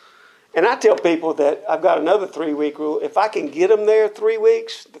 And I tell people that I've got another 3-week rule. If I can get them there 3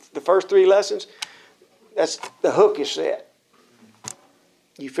 weeks, the first 3 lessons, that's the hook is set.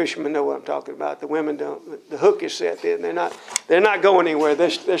 You fishermen know what I'm talking about. The women don't. The hook is set. Then they're not going anywhere.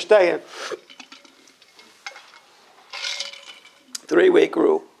 They're staying. 3-week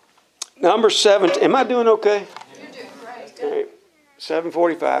rule. Number 7. Am I doing okay? You're doing great. All right.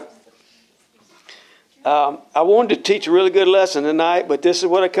 7:45. I wanted to teach a really good lesson tonight, but this is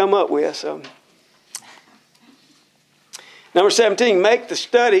what I come up with. So, number 17, make the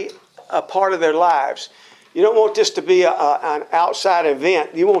study a part of their lives. You don't want this to be an outside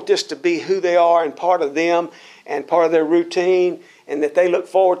event. You want this to be who they are and part of them and part of their routine, and that they look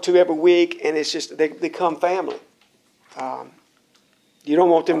forward to every week, and it's just they become family. You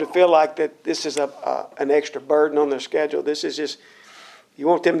don't want them to feel like that this is an extra burden on their schedule. This is just, you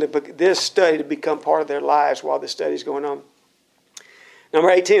want them this study to become part of their lives while the study's going on.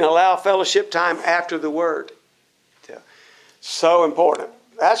 Number 18, allow fellowship time after the Word. So important.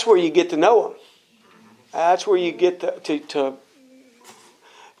 That's where you get to know them. That's where you get to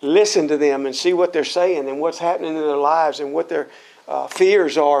listen to them and see what they're saying and what's happening in their lives and what their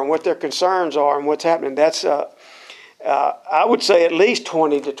fears are and what their concerns are and what's happening. That's I would say at least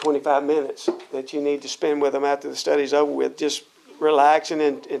 20 to 25 minutes that you need to spend with them after the study's over with, just relaxing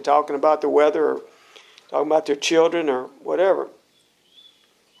and talking about the weather or talking about their children or whatever.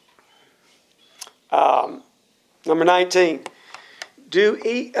 Number 19, do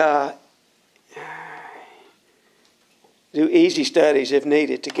easy studies if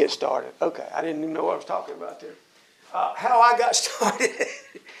needed to get started. Okay, I didn't even know what I was talking about there. How I got started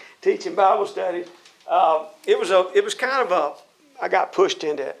teaching Bible studies. It was kind of I got pushed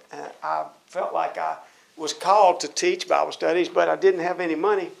into it. I felt like I was called to teach Bible studies, but I didn't have any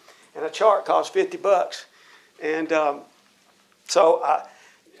money, and a chart cost $50. And so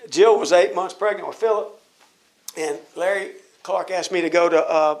Jill was 8 months pregnant with Philip, and Larry Clark asked me to go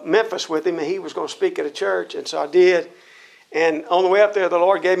to Memphis with him, and he was going to speak at a church, and so I did. And on the way up there, the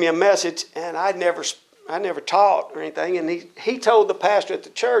Lord gave me a message, and I never taught or anything, and he told the pastor at the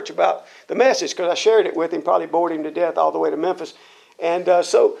church about the message because I shared it with him, probably bored him to death all the way to Memphis. And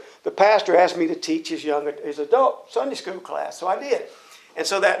so the pastor asked me to teach his adult Sunday school class, so I did. And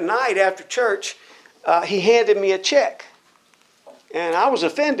so that night after church, he handed me a check, and I was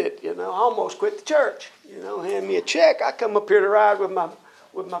offended. I almost quit the church. Hand me a check. I come up here to ride with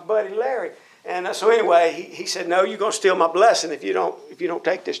my buddy Larry. And so anyway, he said, "No, you're going to steal my blessing if you don't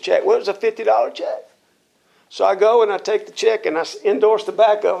take this check." Well, it was a $50 check. So I go and I take the check and I endorse the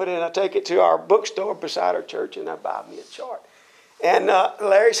back of it and I take it to our bookstore beside our church and I buy me a chart. And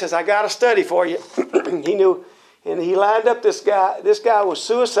Larry says, "I got a study for you." He knew, and he lined up this guy. This guy was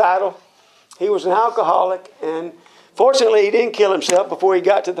suicidal. He was an alcoholic, and fortunately he didn't kill himself before he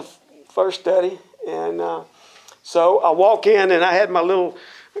got to the first study. And so I walk in, and I had my little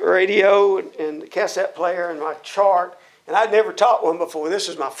radio and the cassette player and my chart, and I'd never taught one before. This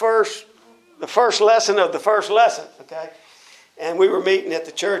was the first lesson of the first lesson, okay? And we were meeting at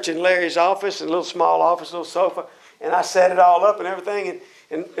the church in Larry's office, a little small office, a little sofa, and I set it all up and everything,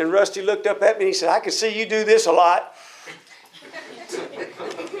 and Rusty looked up at me and he said, "I can see you do this a lot."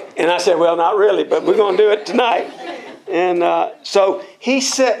 And I said, "Well, not really, but we're going to do it tonight." And so he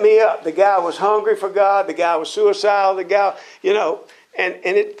set me up. The guy was hungry for God. The guy was suicidal. The guy, and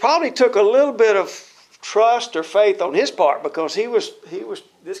it probably took a little bit of trust or faith on his part, because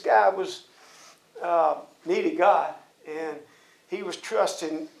this guy was needed God, and he was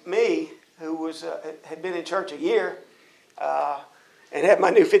trusting me, who was had been in church a year, and had my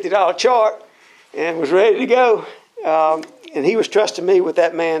new $50 chart, and was ready to go. And he was trusting me with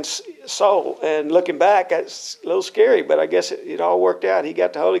that man's soul. And looking back, that's a little scary, but I guess it all worked out. He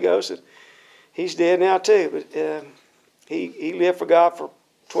got the Holy Ghost, and he's dead now too. But he lived for God for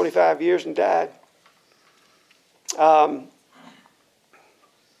 25 years and died.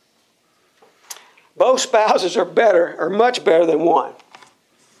 Both spouses are much better than one.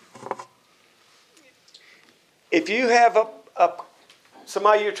 If you have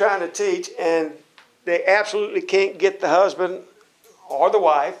somebody you're trying to teach, and they absolutely can't get the husband or the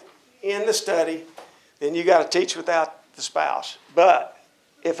wife in the study, then you got to teach without the spouse. But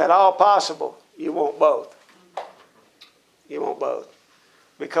if at all possible, you want both. You want both.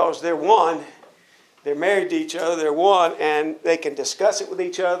 Because they're one. They're married to each other. They're one, and they can discuss it with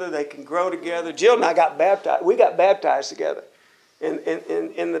each other. They can grow together. Jill and I got baptized. We got baptized together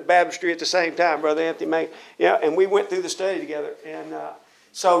in the baptistry at the same time. Brother Anthony May. Yeah, and we went through the study together. And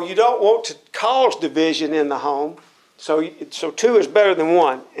so you don't want to cause division in the home. So two is better than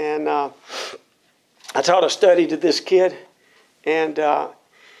one. And I taught a study to this kid, and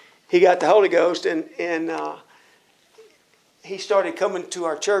he got the Holy Ghost, and he started coming to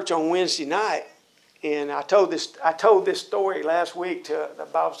our church on Wednesday night. And I told this story last week to the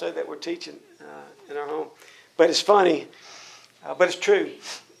Bible study that we're teaching in our home. But it's funny, but it's true,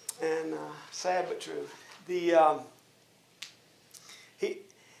 and sad but true. He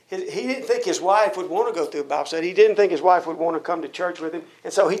didn't think his wife would want to go through a Bible study. He didn't think his wife would want to come to church with him.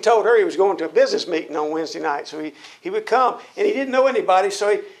 And so he told her he was going to a business meeting on Wednesday night. So he would come, and he didn't know anybody.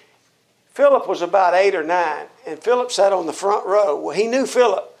 So Philip was about 8 or 9, and Philip sat on the front row. Well, he knew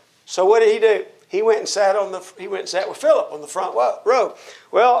Philip. So what did he do? He went and sat with Philip on the front row.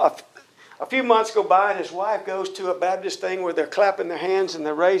 Well, a few months go by, and his wife goes to a Baptist thing where they're clapping their hands and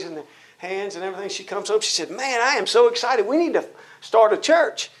they're raising their hands and everything. She comes up. She said, "Man, I am so excited. We need to start a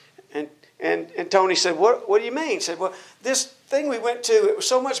church." And Tony said, "What do you mean?" He said, "Well, this thing we went to, it was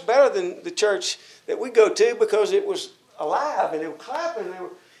so much better than the church that we go to, because it was alive and they were clapping."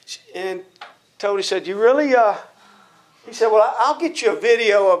 And Tony said, "You really?" He said, "Well, I'll get you a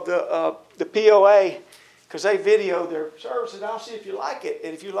video of the POA, because they video their services. I'll see if you like it.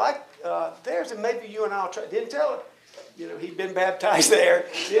 And if you like theirs, then maybe you and I'll try." Didn't tell her. He'd been baptized there.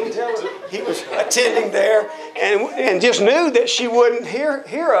 Didn't tell her he was attending there, and just knew that she wouldn't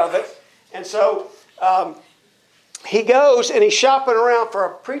hear of it. And so he goes, and he's shopping around for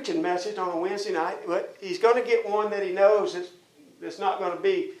a preaching message on a Wednesday night. But he's going to get one that he knows that's not going to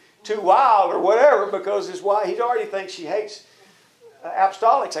be too wild or whatever, because his wife, he already thinks she hates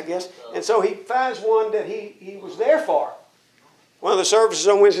apostolics, I guess. And so he finds one that he was there for. One of the services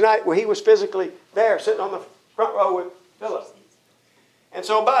on Wednesday night where he was physically there, sitting on the front row with Philip. And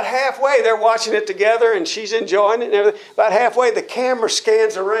so about halfway, they're watching it together, and she's enjoying it and everything. About halfway, the camera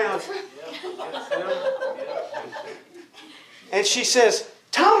scans around. And she says,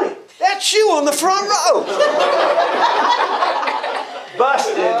 "Tony, that's you on the front row."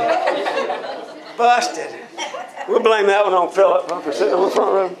 Busted. We'll blame that one on Philip for sitting on the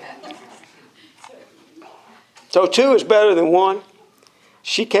front row. So two is better than one.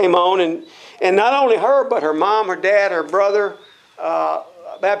 She came on, and not only her, but her mom, her dad, her brother,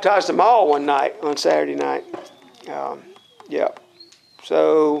 baptized them all one night on Saturday night.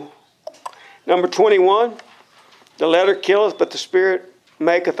 So, number 21, the letter killeth, but the Spirit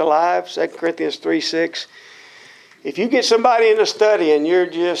maketh alive. 2 Corinthians 3:6. If you get somebody in a study and you're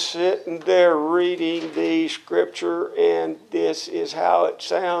just sitting there reading the scripture, and this is how it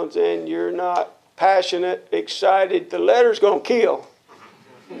sounds, and you're not passionate, excited, the letter's going to kill.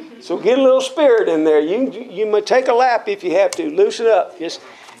 So get a little spirit in there. You may take a lap if you have to. Loosen up.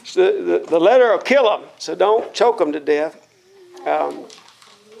 The letter will kill them, so don't choke them to death.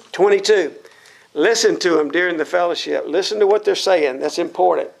 22. Listen to them during the fellowship. Listen to what they're saying. That's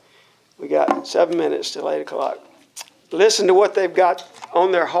important. We got 7 minutes till 8 o'clock. Listen to what they've got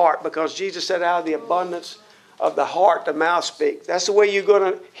on their heart, because Jesus said out of the abundance of the heart, the mouth speaks. That's the way you're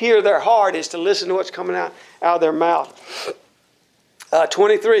going to hear their heart, is to listen to what's coming out of their mouth.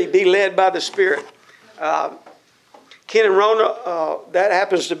 23, be led by the Spirit. Ken and Rona, that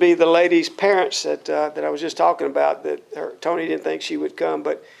happens to be the lady's parents that I was just talking about, that Tony didn't think she would come.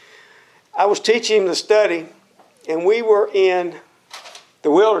 But I was teaching him the study, and we were in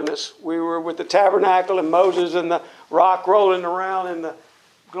the wilderness. We were with the tabernacle and Moses and the rock rolling around and the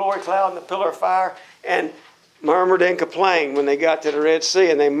glory cloud and the pillar of fire, and murmured and complained when they got to the Red Sea.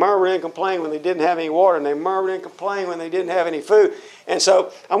 And they murmured and complained when they didn't have any water, and they murmured and complained when they didn't have any food. And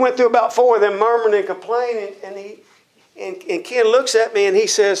so I went through about 4 of them murmuring and complaining, and Ken looks at me and he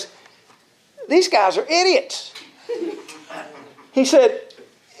says, these guys are idiots. He said,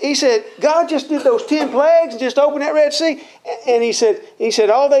 God just did those 10 plagues and just opened that Red Sea. And he said,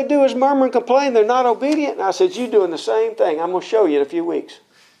 all they do is murmur and complain. They're not obedient. And I said, you're doing the same thing. I'm going to show you in a few weeks.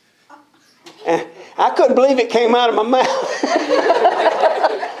 And I couldn't believe it came out of my mouth.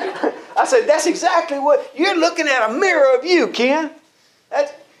 I said, that's exactly what, you're looking at a mirror of you, Ken.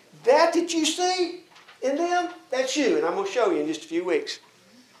 That you see in them, that's you. And I'm going to show you in just a few weeks.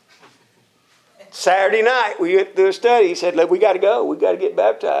 Saturday night, we went through a study. He said, look, we got to go. We got to get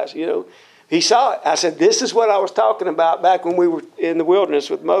baptized. You know, he saw it. I said, this is what I was talking about back when we were in the wilderness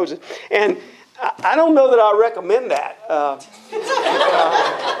with Moses. And I don't know that I recommend that.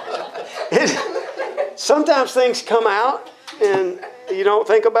 Sometimes things come out and you don't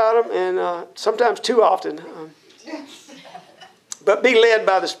think about them, and sometimes too often. But be led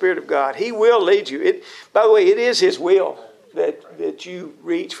by the Spirit of God. He will lead you. By the way, it is His will that you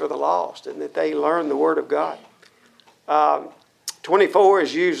reach for the lost and that they learn the Word of God. 24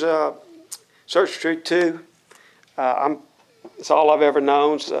 is use Search for Truth 2. It's all I've ever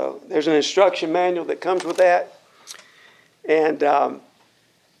known. So there's an instruction manual that comes with that. And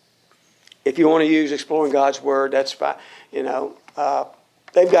if you want to use Exploring God's Word, that's fine. You know,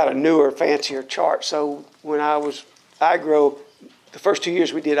 they've got a newer, fancier chart. So when I was iGrow, the first 2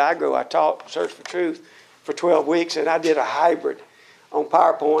 years we did iGrow, I taught Search for Truth for 12 weeks, and I did a hybrid on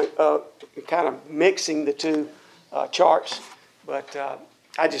PowerPoint, kind of mixing the two charts. But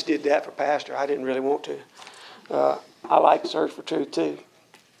I just did that for Pastor. I didn't really want to. I like Search for Truth too.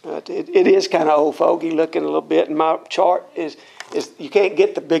 It is kind of old fogey looking a little bit, and my chart is you can't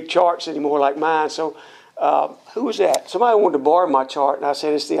get the big charts anymore like mine. So who was that? Somebody wanted to borrow my chart, and I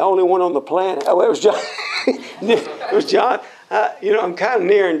said, it's the only one on the planet. Oh, it was John. It was John. I'm kind of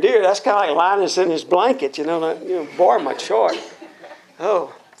near and dear. That's kind of like Linus in his blanket, borrow my chart.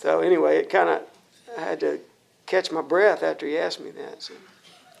 Oh, so anyway, I had to catch my breath after he asked me that. So.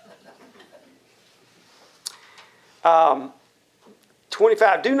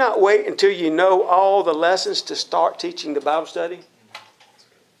 25, do not wait until you know all the lessons to start teaching the Bible study.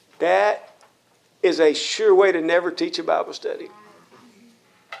 That is a sure way to never teach a Bible study.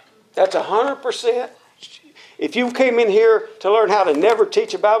 That's 100%. If you came in here to learn how to never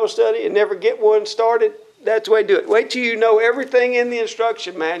teach a Bible study and never get one started, that's the way to do it. Wait till you know everything in the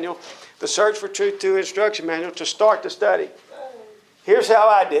instruction manual, the Search for Truth 2 instruction manual, to start the study. Here's how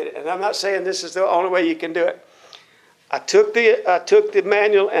I did it, and I'm not saying this is the only way you can do it. I took the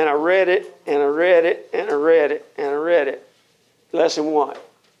manual and I read it and I read it and I read it and I read it. Lesson 1,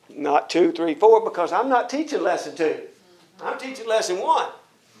 not 2, 3, 4, because I'm not teaching lesson 2. I'm teaching lesson 1.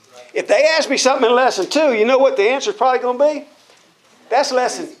 If they ask me something in lesson 2, you know what the answer is probably going to be? That's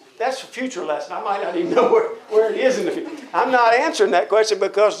a future lesson. I might not even know where it is in the future. I'm not answering that question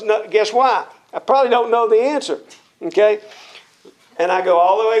because guess why? I probably don't know the answer. Okay? And I go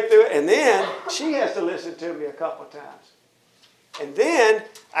all the way through it, and then she has to listen to me a couple of times. And then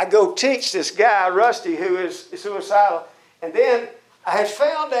I go teach this guy, Rusty, who is suicidal. And then I had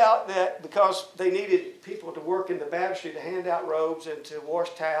found out that because they needed people to work in the baptistry to hand out robes and to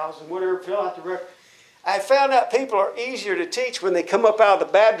wash towels and whatever, fill out the record, I had found out people are easier to teach when they come up out of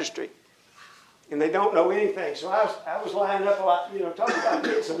the baptistry and they don't know anything. So I was lining up a lot, talking about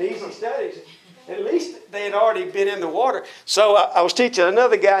getting some easy studies. At least they had already been in the water. So I was teaching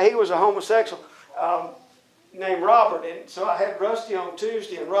another guy. He was a homosexual named Robert. And so I had Rusty on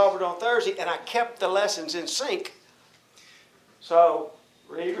Tuesday and Robert on Thursday. And I kept the lessons in sync. So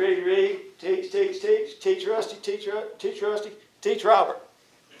read, teach Rusty, teach Rusty, teach Robert.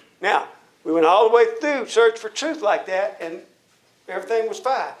 Now, we went all the way through Search for Truth like that. And everything was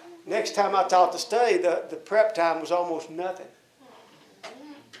fine. Next time I taught the study, the prep time was almost nothing.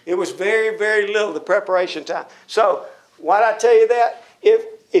 It was very, very little, the preparation time. So, why did I tell you that?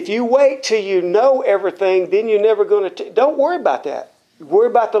 If you wait till you know everything, then you're never going to... Don't worry about that. Worry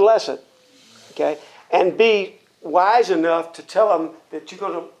about the lesson. Okay? And be wise enough to tell them that you're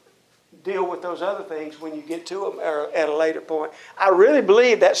going to deal with those other things when you get to them or at a later point. I really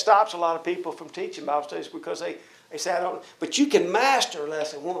believe that stops a lot of people from teaching Bible studies because they say, I don't. But you can master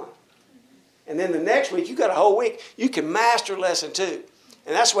lesson 1. And then the next week, you got a whole week, you can master lesson 2.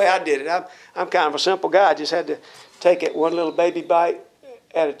 And that's the way I did it. I'm kind of a simple guy. I just had to take it one little baby bite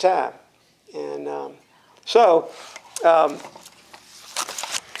at a time. And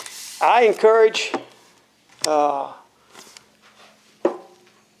I encourage,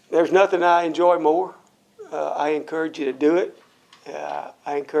 there's nothing I enjoy more. I encourage you to do it.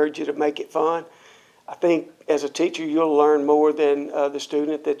 I encourage you to make it fun. I think as a teacher, you'll learn more than the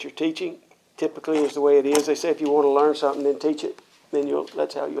student that you're teaching. Typically is the way it is. They say if you want to learn something, then teach it. Then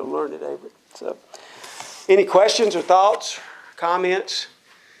that's how you'll learn it, Avery. So, any questions or thoughts, comments?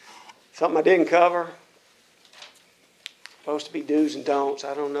 Something I didn't cover? Supposed to be do's and don'ts.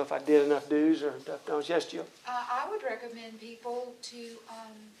 I don't know if I did enough do's or enough don'ts. Yes, Jill? I would recommend people to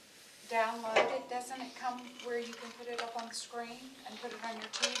download it. Doesn't it come where you can put it up on the screen and put it on your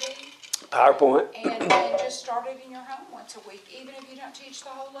TV? PowerPoint. And just start it in your home once a week. Even if you don't teach the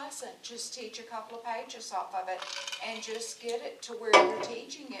whole lesson, just teach a couple of pages off of it and just get it to where you're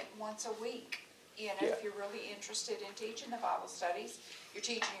teaching it once a week. If you're really interested in teaching the Bible studies, you're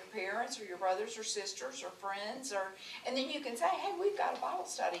teaching your parents or your brothers or sisters or friends, and then you can say, hey, we've got a Bible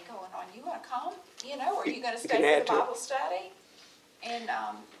study going on. You want to come? Are you going to stay for the Bible study? And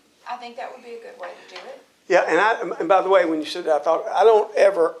I think that would be a good way to do it. Yeah, and by the way, when you said that, I thought, I don't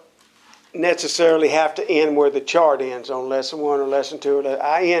ever necessarily have to end where the chart ends on lesson 1 or lesson 2.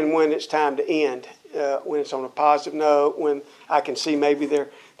 I end when it's time to end, when it's on a positive note, when I can see maybe they're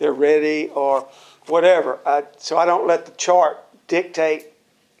ready or whatever. So I don't let the chart dictate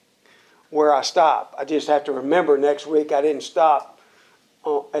where I stop. I just have to remember next week I didn't stop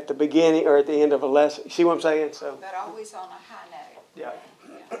at the beginning or at the end of a lesson. You see what I'm saying? So, but always on a high note. Yeah.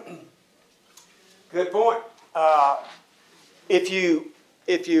 Good point.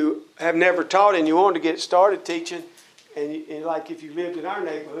 If you have never taught and you want to get started teaching, and like if you lived in our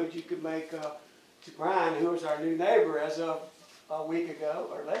neighborhood, you could make Brian, who was our new neighbor as of a week ago,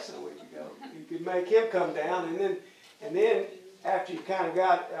 or less than a week ago, you could make him come down, and then after you kind of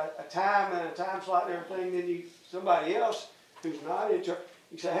got a time and a time slot and everything, then somebody else who's not in church,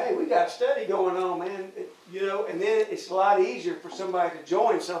 you say, hey, we got a study going on, man, and then it's a lot easier for somebody to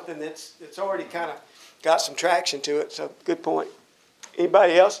join something that's already kind of got some traction to it. So good point.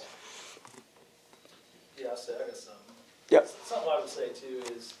 Anybody else? Yeah, I got something. Yep. Something I would say too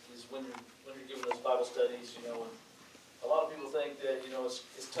is when you're giving those Bible studies, and a lot of people think that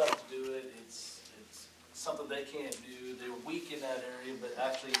it's tough to do it. It's something they can't do. They're weak in that area, but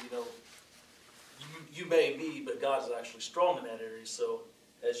actually, you may be, but God is actually strong in that area. So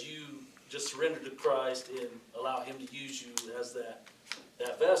as you just surrender to Christ and allow Him to use you as that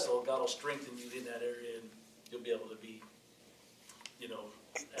vessel, God will strengthen you in that area, and you'll be able to be,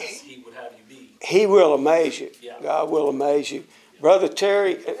 as He would have you be. He will amaze you. Yeah. God will amaze you. Yeah. Brother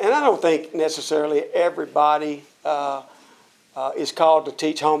Terry, and I don't think necessarily everybody is called to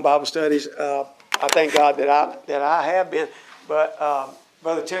teach home Bible studies. I thank God that I have been. But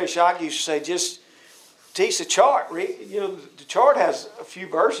Brother Terry Shock used to say, just teach the chart. The chart has a few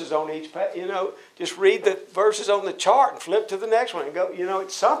verses on each page. Just read the verses on the chart and flip to the next one and go.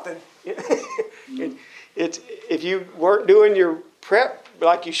 It's something. It's if you weren't doing your prep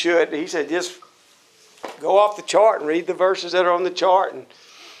like you should, he said, just go off the chart and read the verses that are on the chart. And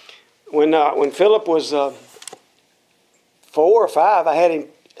when Philip was 4 or 5, I had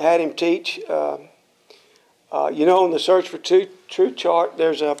him teach. On the Search for Truth chart,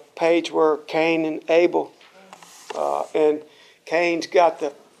 there's a page where Cain and Abel, and Cain's got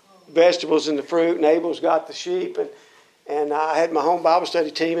the vegetables and the fruit, and Abel's got the sheep. And I had my home Bible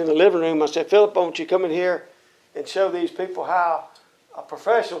study team in the living room. I said, Philip, won't you come in here and show these people how a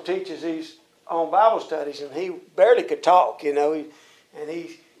professional teaches these home Bible studies? And he barely could talk, and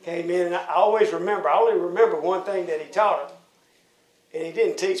he came in, and I only remember one thing that he taught him. And he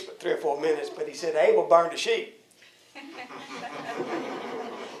didn't teach but 3 or 4 minutes, but he said Abel burned a sheep.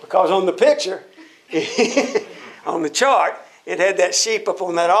 Because on the picture, on the chart, it had that sheep up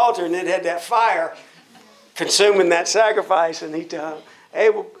on that altar, and it had that fire consuming that sacrifice. And he told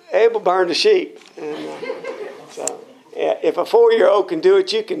Abel burned a sheep. And, if a 4-year-old can do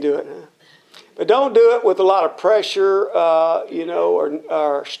it, you can do it. Huh? But don't do it with a lot of pressure,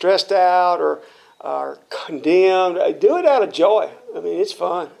 or stressed out, or condemned. Do it out of joy. I mean, it's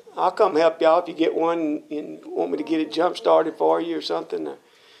fun. I'll come help y'all if you get one and want me to get it jump started for you or something.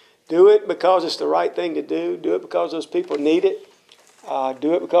 Do it because it's the right thing to do. Do it because those people need it.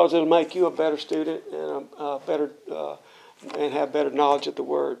 Do it because it'll make you a better student and and have better knowledge of the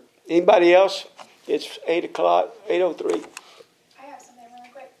Word. Anybody else? It's 8 o'clock, 8:03. I have something really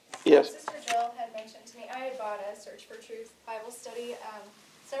quick. Yes. Sister Jill had mentioned to me, I had bought a Search for Truth Bible study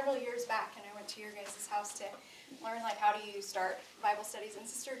several years back, and I went to your guys' house to learn like how do you start Bible studies. And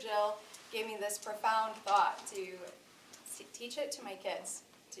Sister Jill gave me this profound thought to teach it to my kids,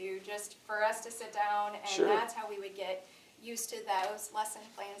 to just for us to sit down, and Sure. That's how we would get used to those lesson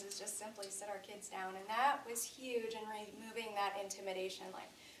plans, is just simply sit our kids down. And that was huge in removing that intimidation, like,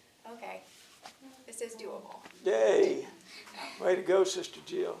 okay, this is doable. Yay. Way to go, Sister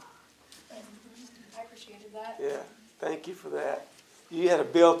Jill. I appreciated that. Yeah, thank you for that. You had a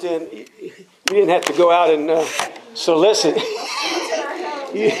built-in, you didn't have to go out and solicit.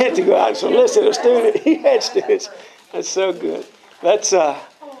 You had to go out and solicit a student. You had students. That's so good.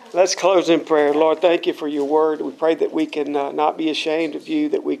 Let's close in prayer. Lord, thank you for your word. We pray that we can not be ashamed of you,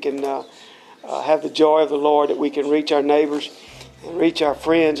 that we can have the joy of the Lord, that we can reach our neighbors and reach our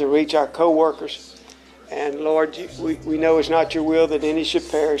friends and reach our co-workers. And Lord, we know it's not your will that any should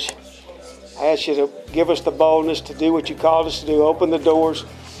perish. I ask you to give us the boldness to do what you called us to do. Open the doors.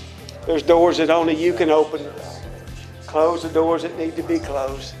 There's doors that only you can open. Close the doors that need to be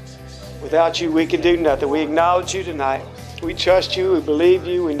closed. Without you, we can do nothing. We acknowledge you tonight. We trust you. We believe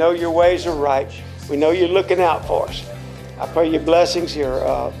you. We know your ways are right. We know you're looking out for us. I pray your blessings,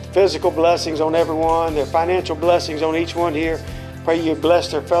 your physical blessings on everyone, their financial blessings on each one here. Pray you bless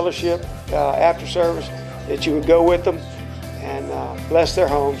their fellowship after service, that you would go with them and bless their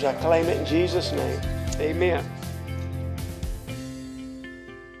homes. I claim it in Jesus' name. Amen.